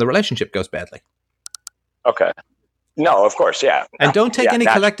shocked when the relationship goes badly. Okay. No, of course, yeah. And don't take any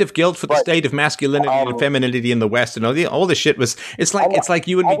collective guilt for the state of masculinity and femininity in the West. And all this shit was. It's like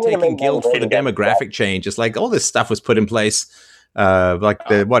you and me taking guilt for the demographic change. It's like all this stuff was put in place.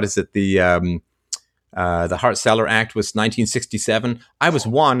 The Hart-Celler Act was 1967. I was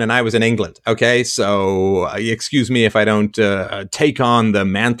 1 and I was in England. Okay, so excuse me if I don't take on the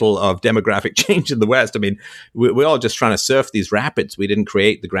mantle of demographic change in the West. I mean, we're all just trying to surf these rapids. We didn't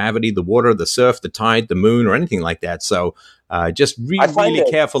create the gravity, the water, the surf, the tide, the moon, or anything like that. So just really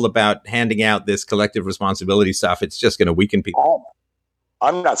careful about handing out this collective responsibility stuff. It's just going to weaken people.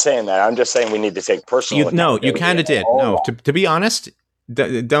 I'm not saying that. I'm just saying we need to take personal accountability. No, you kind of did. No, to be honest,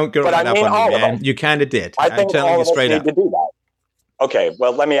 don't go right up on me, man. You kind of did. I'm telling you straight up. To do that. Okay,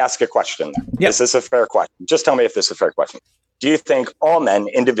 well, let me ask a question. Yep. Is this a fair question? Just tell me if this is a fair question. Do you think all men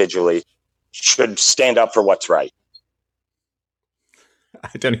individually should stand up for what's right? I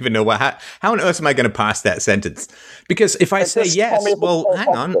don't even know how on earth am I going to pass that sentence? Because if I say yes, well, hang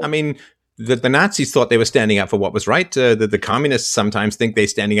on. I mean, the Nazis thought they were standing up for what was right. The communists sometimes think they're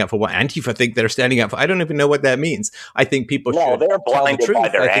standing up for what Antifa think they're standing up for. I don't even know what that means. I think people should they're blinded tell the truth. by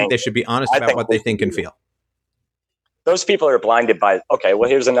their I think anger. they should be honest about what they think and feel. Those people are blinded by. Okay, well,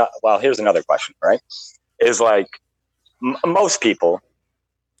 here's another question. Right? Is like most people,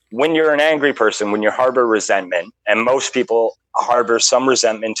 when you're an angry person, when you harbor resentment, and most people harbor some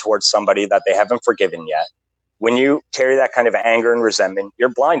resentment towards somebody that they haven't forgiven yet. When you carry that kind of anger and resentment, you're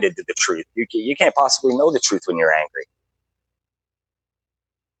blinded to the truth. You can't possibly know the truth when you're angry.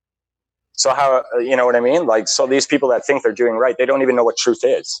 So how, you know what I mean? Like, so these people that think they're doing right, they don't even know what truth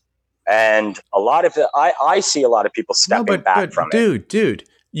is. And a lot of I see a lot of people stepping back from it. Dude,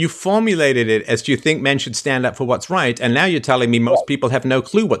 you formulated it as you think men should stand up for what's right, and now you're telling me most people have no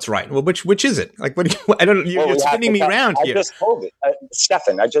clue what's right. Well, which is it? Like, I don't. You're spinning me around here. I just told you,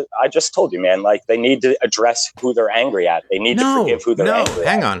 Stefan. I just told you, man. Like, they need to address who they're angry at. They need to forgive who they're angry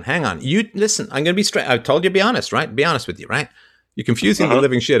at. Hang on. You listen. I'm going to be straight. I told you to be honest, right? Be honest with you, right? You're confusing the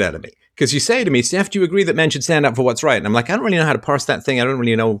living shit out of me. Because you say to me, Steph, do you agree that men should stand up for what's right? And I'm like, I don't really know how to parse that thing. I don't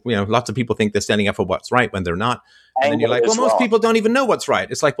really know, lots of people think they're standing up for what's right when they're not. And then you're like, well, most people don't even know what's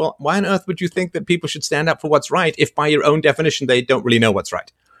right. It's like, well, why on earth would you think that people should stand up for what's right if by your own definition they don't really know what's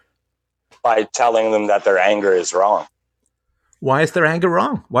right? By telling them that their anger is wrong. Why is their anger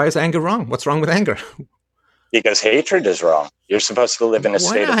wrong? Why is anger wrong? What's wrong with anger? Because hatred is wrong. You're supposed to live in a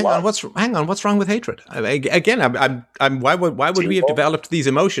state of love. Hang on. What's wrong with hatred? Again, why would we have developed these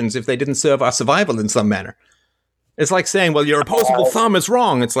emotions if they didn't serve our survival in some manner? It's like saying, well, your opposable thumb is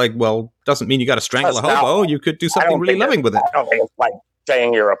wrong. It's like, well, doesn't mean you got to strangle a hobo. You could do something really loving with it. I don't think it's like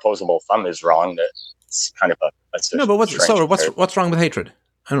saying your opposable thumb is wrong. It's kind of no, but what's wrong with hatred?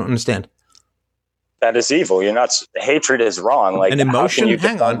 I don't understand. That is evil. You're not. Hatred is wrong. Like an emotion.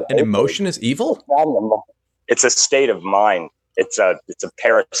 Hang on, an emotion is evil. It's a state of mind. It's a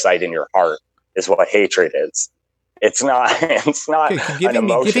parasite in your heart. Is what hatred is. It's not. It's not. Okay,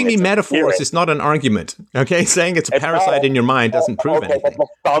 giving me metaphors is not an argument. Okay, saying it's a parasite in your mind doesn't prove anything. But the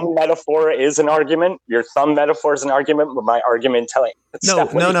thumb metaphor is an argument. Your thumb metaphor is an argument, but my argument telling. No.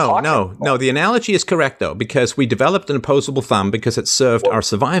 The analogy is correct though, because we developed an opposable thumb because it served our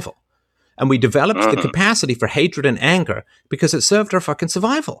survival, and we developed the capacity for hatred and anger because it served our fucking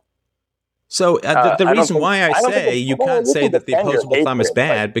survival. So the reason why I say you can't say that the opposable thumb is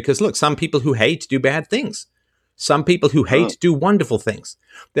bad, because look, some people who hate do bad things. Some people who hate do wonderful things.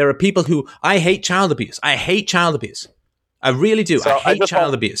 There are people who, I hate child abuse. I hate child abuse. I really do. So I hate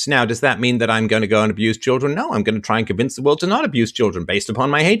child abuse. Now, does that mean that I'm going to go and abuse children? No, I'm going to try and convince the world to not abuse children based upon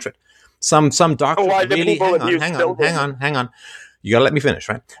my hatred. Some doctors really, hang on. You got to let me finish,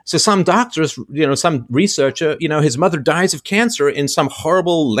 right? So some doctors, some researcher, his mother dies of cancer in some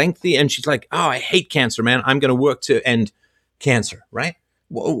horrible, lengthy, and she's like, oh, I hate cancer, man. I'm going to work to end cancer, right?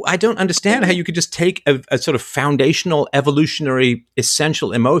 Well, I don't understand how you could just take a sort of foundational, evolutionary,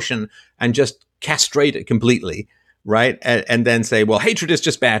 essential emotion and just castrate it completely, right? And then say, well, hatred is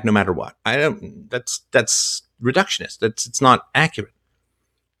just bad no matter what. That's reductionist. It's not accurate.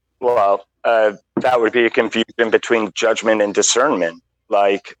 Well, that would be a confusion between judgment and discernment.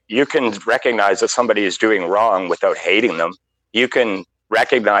 Like, you can recognize that somebody is doing wrong without hating them. You can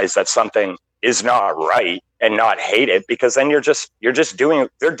recognize that something is not right and not hate it, because then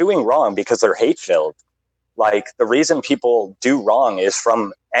they're doing wrong because they're hate filled. Like, the reason people do wrong is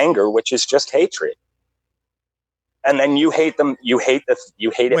from anger, which is just hatred. And then you hate them. You hate it.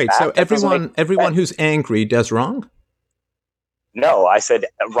 Wait, back. so everyone who's angry does wrong? No, I said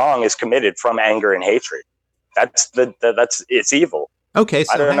wrong is committed from anger and hatred. It's evil. Okay,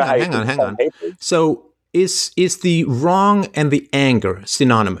 so hang on. So is the wrong and the anger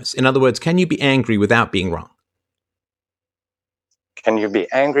synonymous? In other words, can you be angry without being wrong? Can you be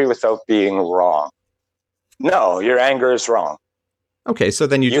angry without being wrong? No, your anger is wrong. Okay, so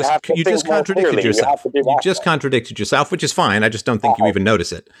then you just contradicted yourself. You just contradicted yourself, which is fine. I just don't think you even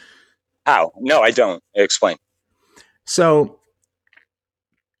notice it. How? No, I don't. Explain. So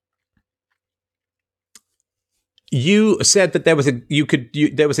you said that there was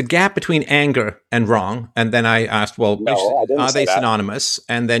a gap between anger and wrong, and then I asked, well, are they synonymous?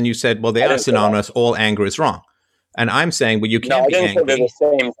 And then you said, well, they are synonymous. All anger is wrong. And I'm saying, well, you can't be angry. They're the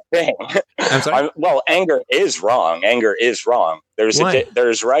same thing. I'm sorry? Well, anger is wrong. Anger is wrong. There's right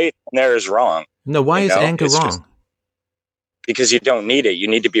and there's wrong. No, why is anger wrong? Because you don't need it. You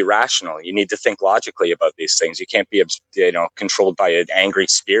need to be rational. You need to think logically about these things. You can't be, controlled by an angry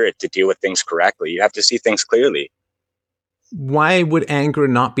spirit to deal with things correctly. You have to see things clearly. Why would anger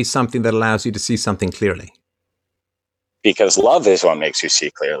not be something that allows you to see something clearly? Because love is what makes you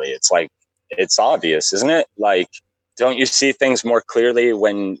see clearly. It's like, it's obvious, isn't it? Like, don't you see things more clearly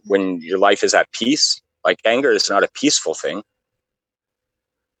when your life is at peace? Like, anger is not a peaceful thing.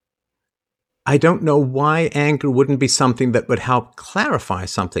 I don't know why anger wouldn't be something that would help clarify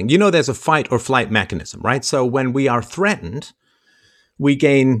something. There's a fight or flight mechanism, right? So when we are threatened, we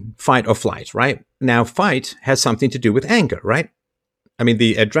gain fight or flight, right? Now, fight has something to do with anger, right? I mean,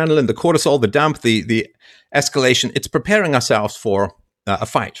 the adrenaline, the cortisol, the dump, the escalation, it's preparing ourselves for a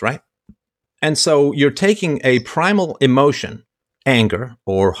fight, right? And so you're taking a primal emotion, anger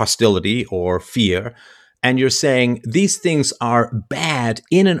or hostility or fear, and you're saying these things are bad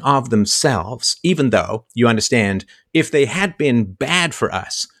in and of themselves, even though you understand if they had been bad for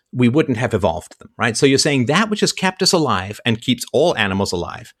us, we wouldn't have evolved them, right? So you're saying that which has kept us alive and keeps all animals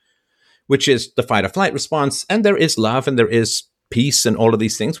alive, which is the fight or flight response, and there is love and there is peace and all of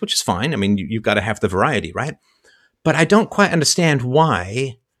these things, which is fine. I mean, you've got to have the variety, right? But I don't quite understand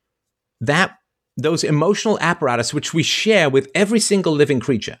why those emotional apparatus, which we share with every single living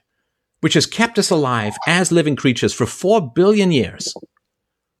creature, which has kept us alive as living creatures for 4 billion years,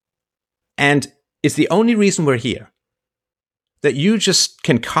 and is the only reason we're here, that you just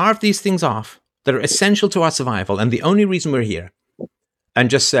can carve these things off that are essential to our survival, and the only reason we're here,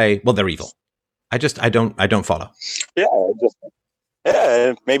 and just say, well, they're evil. I don't follow.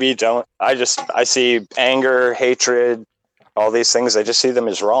 Yeah, maybe you don't. I see anger, hatred, all these things. I just see them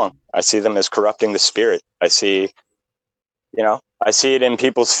as wrong. I see them as corrupting the spirit. I see it in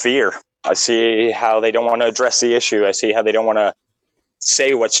people's fear. I see how they don't want to address the issue. I see how they don't want to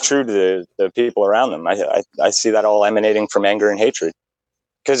say what's true to the people around them. I see that all emanating from anger and hatred.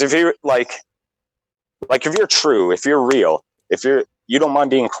 Because if you're if you're true, if you're real, you don't mind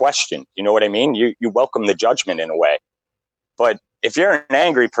being questioned. You know what I mean? You welcome the judgment in a way. But if you're an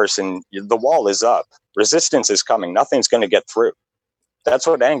angry person, the wall is up. Resistance is coming. Nothing's going to get through. That's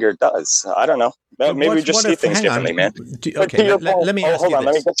what anger does. I don't know. Maybe we just see things differently, man. Okay, let me ask you this.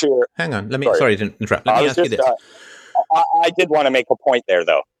 Let me get to your... Hang on. Sorry to interrupt. Let me ask you this. I did want to make a point there,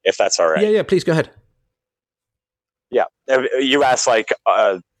 though, if that's all right. Yeah, please go ahead. Yeah. You asked,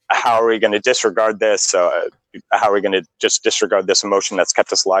 how are we going to disregard this? How are we going to just disregard this emotion that's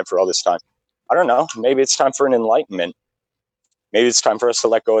kept us alive for all this time? I don't know. Maybe it's time for an enlightenment. Maybe it's time for us to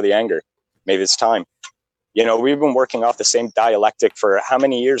let go of the anger. Maybe it's time. We've been working off the same dialectic for how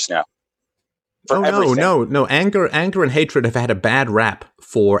many years now? No. Anger and hatred have had a bad rap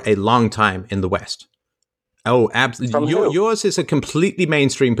for a long time in the West. Oh, absolutely. Yours is a completely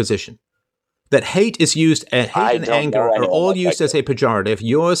mainstream position. That hate is used, hate and anger are all used as a pejorative.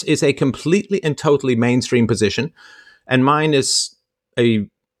 Yours is a completely and totally mainstream position, and mine is a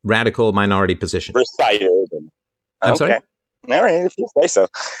radical minority position. Recited. I'm sorry? All right, if you say so.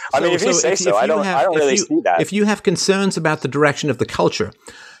 I mean, if you say so, I don't really see that. If you have concerns about the direction of the culture,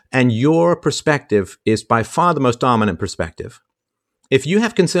 and your perspective is by far the most dominant perspective, if you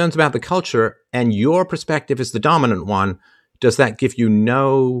have concerns about the culture and your perspective is the dominant one, does that give you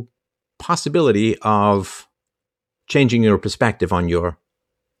no possibility of changing your perspective on your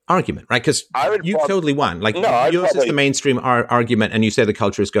argument, right? Because you totally won. Like, yours is the mainstream argument, and you say the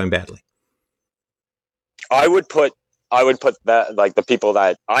culture is going badly. I would put that, like, the people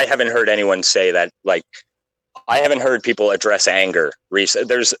that I haven't heard anyone say that, like, I haven't heard people address anger.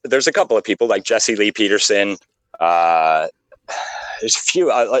 There's a couple of people like Jesse Lee Peterson. There's a few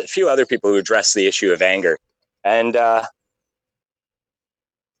other people who address the issue of anger, and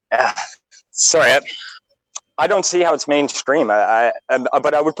sorry, I don't see how it's mainstream. But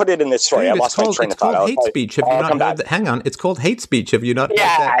I would put it in this story. Dude, I lost my train of thought. It's called hate speech. Have you not heard that? Hang on, it's called hate speech. Have you not heard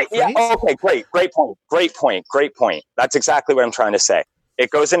that phrase? Yeah. Okay, great point. That's exactly what I'm trying to say. It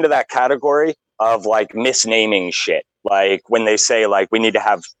goes into that category of, like, misnaming shit. Like, when they say, like, we need to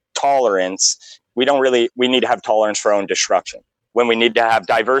have tolerance, we need to have tolerance for our own destruction. When we need to have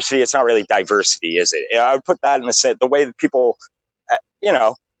diversity, it's not really diversity, is it? I would put that in the way that people,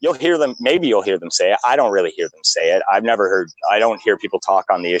 you'll hear them say it. I don't really hear them say it. I don't hear people talk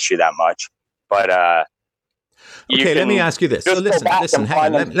on the issue that much. But okay, let me ask you this. So listen,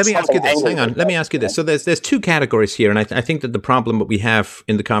 hang on. Let me ask you this. Hang on. Let me ask you this. So there's two categories here, and I think that the problem that we have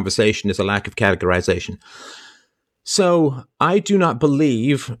in the conversation is a lack of categorization. So I do not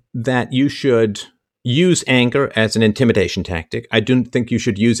believe that you should use anger as an intimidation tactic. I don't think you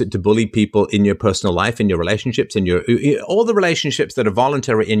should use it to bully people in your personal life, in your relationships, in all the relationships that are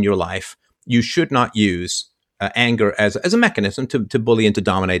voluntary in your life. You should not use anger as a mechanism to bully and to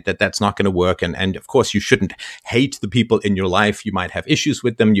dominate. That's not going to work. And of course, you shouldn't hate the people in your life. You might have issues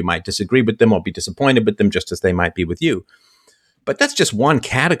with them. You might disagree with them or be disappointed with them, just as they might be with you. But that's just one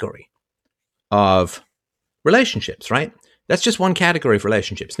category of relationships, right? That's just one category of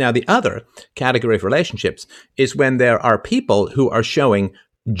relationships. Now, the other category of relationships is when there are people who are showing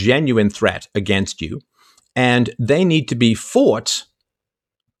genuine threat against you, and they need to be fought,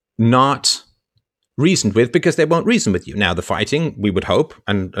 not reasoned with, because they won't reason with you. Now, the fighting, we would hope,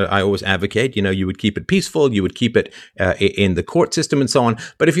 and I always advocate, you would keep it peaceful, you would keep it in the court system and so on.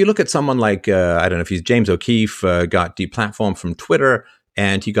 But if you look at someone like, I don't know if he's James O'Keefe, got deplatformed from Twitter,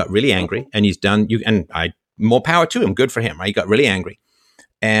 and he got really angry, and he's done, more power to him. Good for him, right? He got really angry.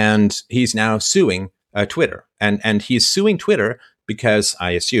 And he's now suing Twitter. And he's suing Twitter because,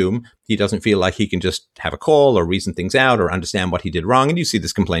 I assume, he doesn't feel like he can just have a call or reason things out or understand what he did wrong. And you see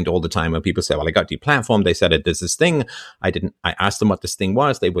this complaint all the time when people say, well, I got deplatformed. They said there's this thing. I asked them what this thing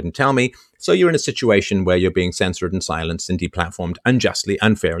was. They wouldn't tell me. So you're in a situation where you're being censored and silenced and deplatformed unjustly,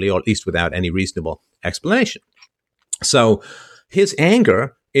 unfairly, or at least without any reasonable explanation. So his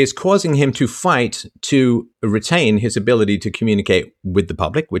anger is causing him to fight to retain his ability to communicate with the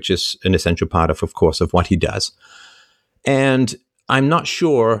public, which is an essential part of course, of what he does. And I'm not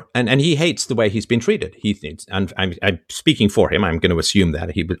sure, and he hates the way he's been treated. He thinks, and I'm speaking for him, I'm going to assume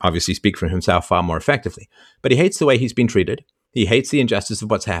that he would obviously speak for himself far more effectively, but he hates the way he's been treated. He hates the injustice of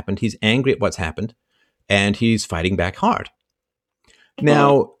what's happened. He's angry at what's happened, and he's fighting back hard.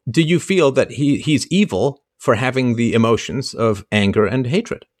 Now, do you feel that he's evil for having the emotions of anger and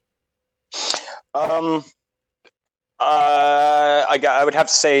hatred? I would have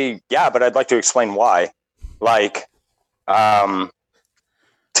to say, yeah, but I'd like to explain why. Like, to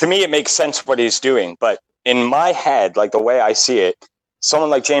me, it makes sense what he's doing, but in my head, like the way I see it,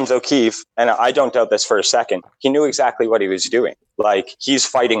 someone like James O'Keefe, and I don't doubt this for a second, he knew exactly what he was doing. Like, he's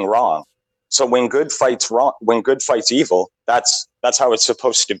fighting wrong. So when good fights evil, that's how it's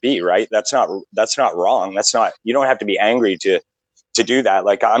supposed to be, right? That's not wrong. You don't have to be angry to do that.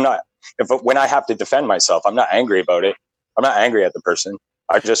 Like, when I have to defend myself, I'm not angry about it. I'm not angry at the person.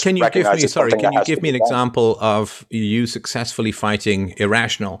 I just Can you give me an example of you successfully fighting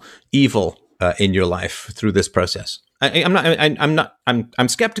irrational evil in your life through this process? I'm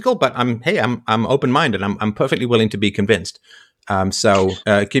skeptical, but I'm open-minded. I'm perfectly willing to be convinced. Because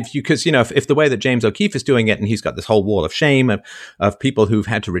if the way that James O'Keefe is doing it, and he's got this whole wall of shame of people who've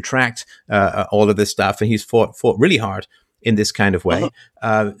had to retract all of this stuff, and he's fought really hard in this kind of way.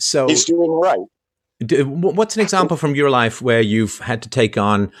 So he's doing right. What's an example from your life where you've had to take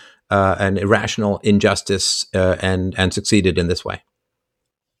on an irrational injustice and succeeded in this way?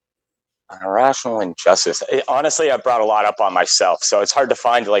 An irrational injustice. Honestly, I brought a lot up on myself, so it's hard to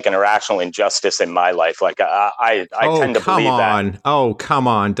find like an irrational injustice in my life. Like I tend to believe that. Oh, come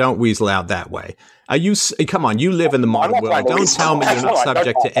on! Don't weasel out that way. Come on! You live in the modern world. Don't tell me you're not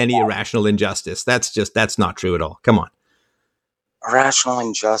subject to any irrational injustice. That's not true at all. Come on. Irrational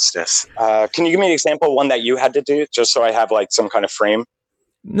injustice. Can you give me an example, one that you had to do, just so I have like some kind of frame?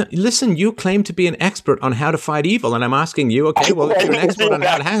 No, listen, you claim to be an expert on how to fight evil, and I'm asking you, okay, well, if you're an expert on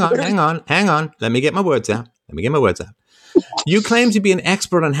how to... Hang on. Let me get my words out. You claim to be an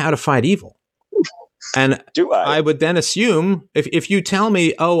expert on how to fight evil. And do I would then assume, if you tell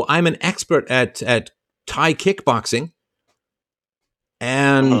me, oh, I'm an expert at Thai kickboxing,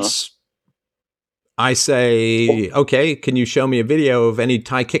 and I say, okay, can you show me a video of any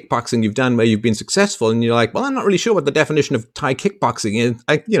Thai kickboxing you've done where you've been successful? And you're like, well, I'm not really sure what the definition of Thai kickboxing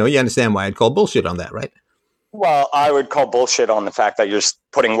is. You understand why I'd call bullshit on that, right? Well, I would call bullshit on the fact that you're just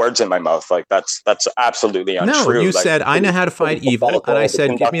putting words in my mouth. Like that's absolutely untrue. No, you said, I know how to fight evil. And I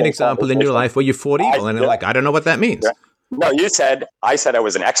said, give me an example in your life where you fought evil. And they're like, I don't know what that means. No, I said I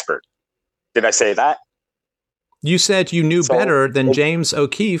was an expert. Did I say that? You said you knew better than James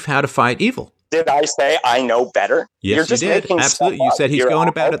O'Keefe how to fight evil. Did I say I know better? Yes, you did. Absolutely. You said he's going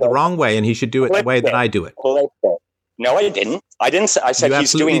about it the wrong way and he should do it the way that I do it. No, I didn't. I didn't say, I said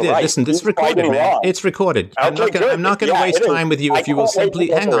he's doing right. Listen, this is recorded, man. It's recorded. I'm not going to waste time with you if you will simply...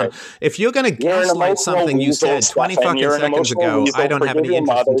 Hang on. If you're going to gaslight something you said 20 fucking seconds ago, I don't have any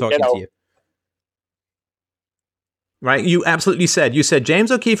interest in talking to you. Right? You absolutely said. You said,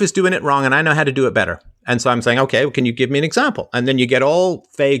 James O'Keefe is doing it wrong and I know how to do it better. And so I'm saying, okay, well, can you give me an example? And then you get all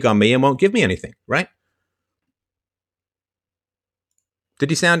vague on me and won't give me anything, right?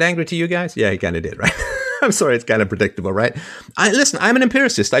 Did he sound angry to you guys? Yeah, he kind of did, right? I'm sorry, it's kind of predictable, right? Listen, I'm an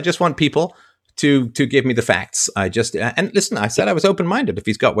empiricist. I just want people to give me the facts. And listen, I said I was open-minded. If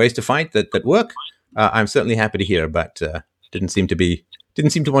he's got ways to fight that work, I'm certainly happy to hear, but didn't seem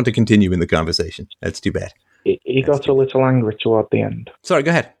to want to continue in the conversation. That's too bad. He got a little angry toward the end. Sorry, go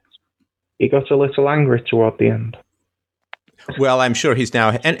ahead. He got a little angry toward the end. Well, I'm sure he's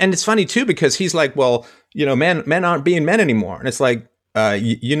now, and it's funny too because he's like, well, men aren't being men anymore, and it's like,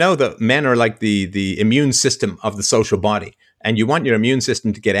 that men are like the immune system of the social body, and you want your immune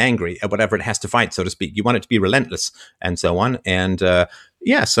system to get angry at whatever it has to fight, so to speak. You want it to be relentless, and so on. And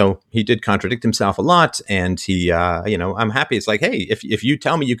so he did contradict himself a lot, and he, I'm happy. It's like, hey, if you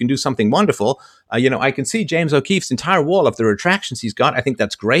tell me you can do something wonderful, I can see James O'Keefe's entire wall of the retractions he's got. I think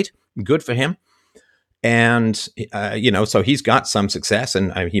that's great. Good for him. And, so he's got some success,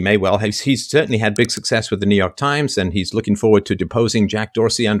 and he may well have. He's certainly had big success with the New York Times, and he's looking forward to deposing Jack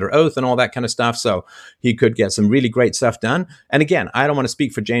Dorsey under oath and all that kind of stuff. So he could get some really great stuff done. And again, I don't want to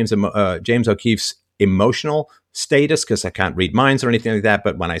speak for James O'Keefe's emotional status because I can't read minds or anything like that.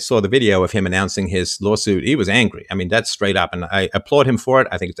 But when I saw the video of him announcing his lawsuit, he was angry. I mean, that's straight up. And I applaud him for it.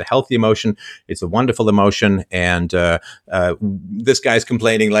 I think it's a healthy emotion. It's a wonderful emotion. And this guy's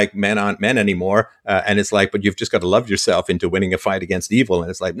complaining like men aren't men anymore. And it's like, but you've just got to love yourself into winning a fight against evil. And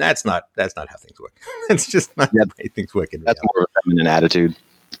it's like, that's not how things work. It's just not the way things work. That's more of a feminine attitude.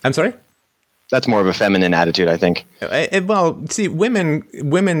 I'm sorry? That's more of a feminine attitude, I think. Well, see, women,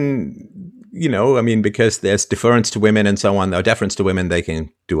 because there's deference to women and so on, or deference to women, they can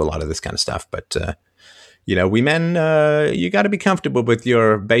do a lot of this kind of stuff. But, we men, you got to be comfortable with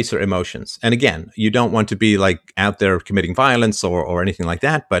your baser emotions. And again, you don't want to be like out there committing violence or anything like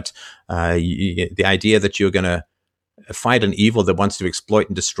that. But the idea that you're going to fight an evil that wants to exploit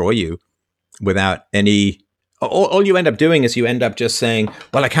and destroy you without any... All you end up doing is you end up just saying,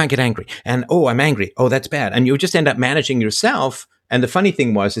 well, I can't get angry. And, oh, I'm angry. Oh, that's bad. And you just end up managing yourself. And the funny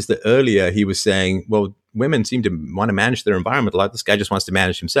thing is that earlier he was saying, well, women seem to want to manage their environment a lot. This guy just wants to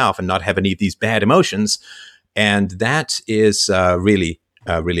manage himself and not have any of these bad emotions. And that is really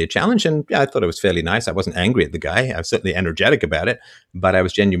a challenge. And yeah, I thought it was fairly nice. I wasn't angry at the guy. I was certainly energetic about it, but I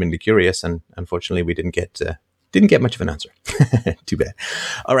was genuinely curious. And unfortunately, we didn't get much of an answer. Too bad.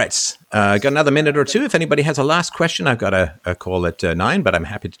 All right. Got another minute or two. If anybody has a last question, I've got a call at 9, but I'm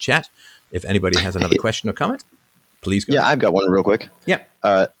happy to chat. If anybody has another question or comment, please go. Yeah, I've got one real quick. Yeah.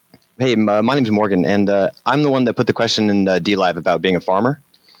 Hey, my name's Morgan, and I'm the one that put the question in D-Live about being a farmer.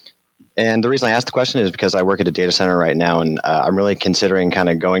 And the reason I asked the question is because I work at a data center right now, and I'm really considering kind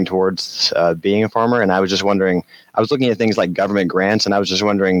of going towards being a farmer. And I was just wondering, I was looking at things like government grants, and I was just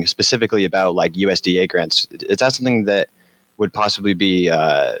wondering specifically about like USDA grants. Is that something that would possibly be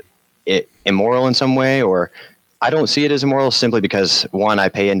immoral in some way? Or I don't see it as immoral simply because, one, I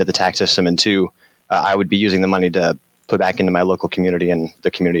pay into the tax system, and two, I would be using the money to put back into my local community and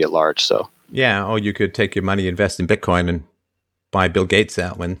the community at large. So yeah, or you could take your money, invest in Bitcoin, and buy Bill Gates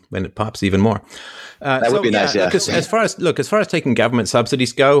out when it pops even more. That would be nice. Yeah. As far as taking government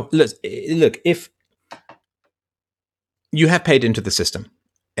subsidies go, look, if you have paid into the system,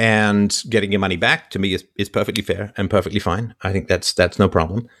 and getting your money back to me is perfectly fair and perfectly fine. I think that's no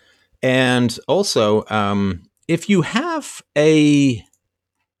problem. And also, if you have a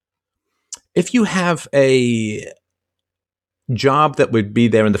job that would be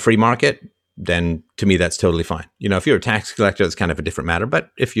there in the free market, then to me that's totally fine. If you're a tax collector, that's kind of a different matter.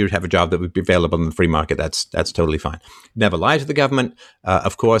 But if you have a job that would be available in the free market, that's totally fine. Never lie to the government.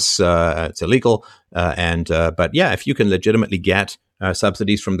 Of course, it's illegal. But yeah, if you can legitimately get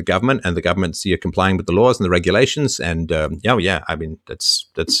subsidies from the government, and the government's complying with the laws and the regulations, and I mean that's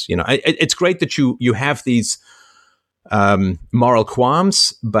it's great that you have these moral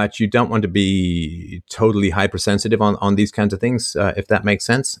qualms, but you don't want to be totally hypersensitive on these kinds of things, if that makes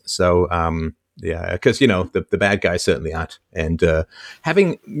sense. So because the bad guys certainly aren't, and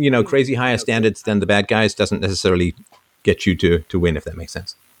having crazy higher standards than the bad guys doesn't necessarily get you to win, if that makes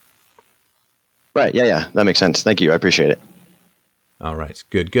sense. Right. Yeah. That makes sense. Thank you. I appreciate it. All right.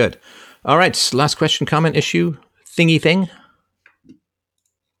 Good. All right. Last question, comment, issue, thingy thing.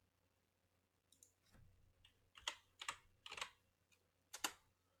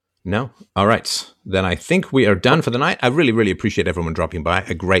 No? All right. Then I think we are done for the night. I really, really appreciate everyone dropping by.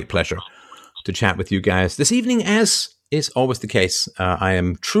 A great pleasure to chat with you guys this evening, as is always the case. I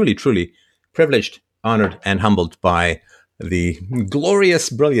am truly, truly privileged, honored, and humbled by the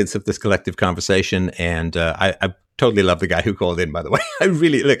glorious brilliance of this collective conversation. And I totally love the guy who called in, by the way. I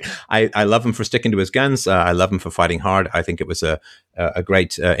really I love him for sticking to his guns. I love him for fighting hard. I think it was a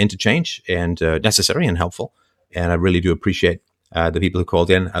great interchange, and necessary and helpful. And I really do appreciate the people who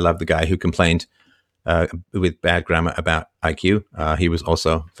called in. I love the guy who complained with bad grammar about IQ. He was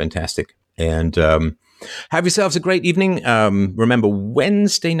also fantastic. And have yourselves a great evening. Remember,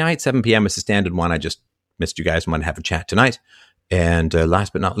 Wednesday night, 7 p.m. is the standard one. I just missed you guys and want to have a chat tonight. And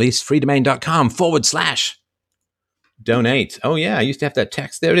last but not least, freedomain.com/donate. Oh, yeah. I used to have that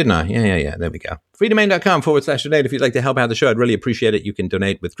text there, didn't I? Yeah. There we go. freedomain.com/donate. If you'd like to help out the show, I'd really appreciate it. You can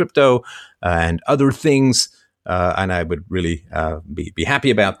donate with crypto and other things. And I would really be happy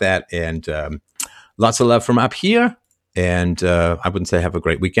about that. And lots of love from up here. And I wouldn't say have a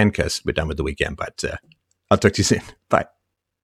great weekend, because we're done with the weekend. But I'll talk to you soon. Bye.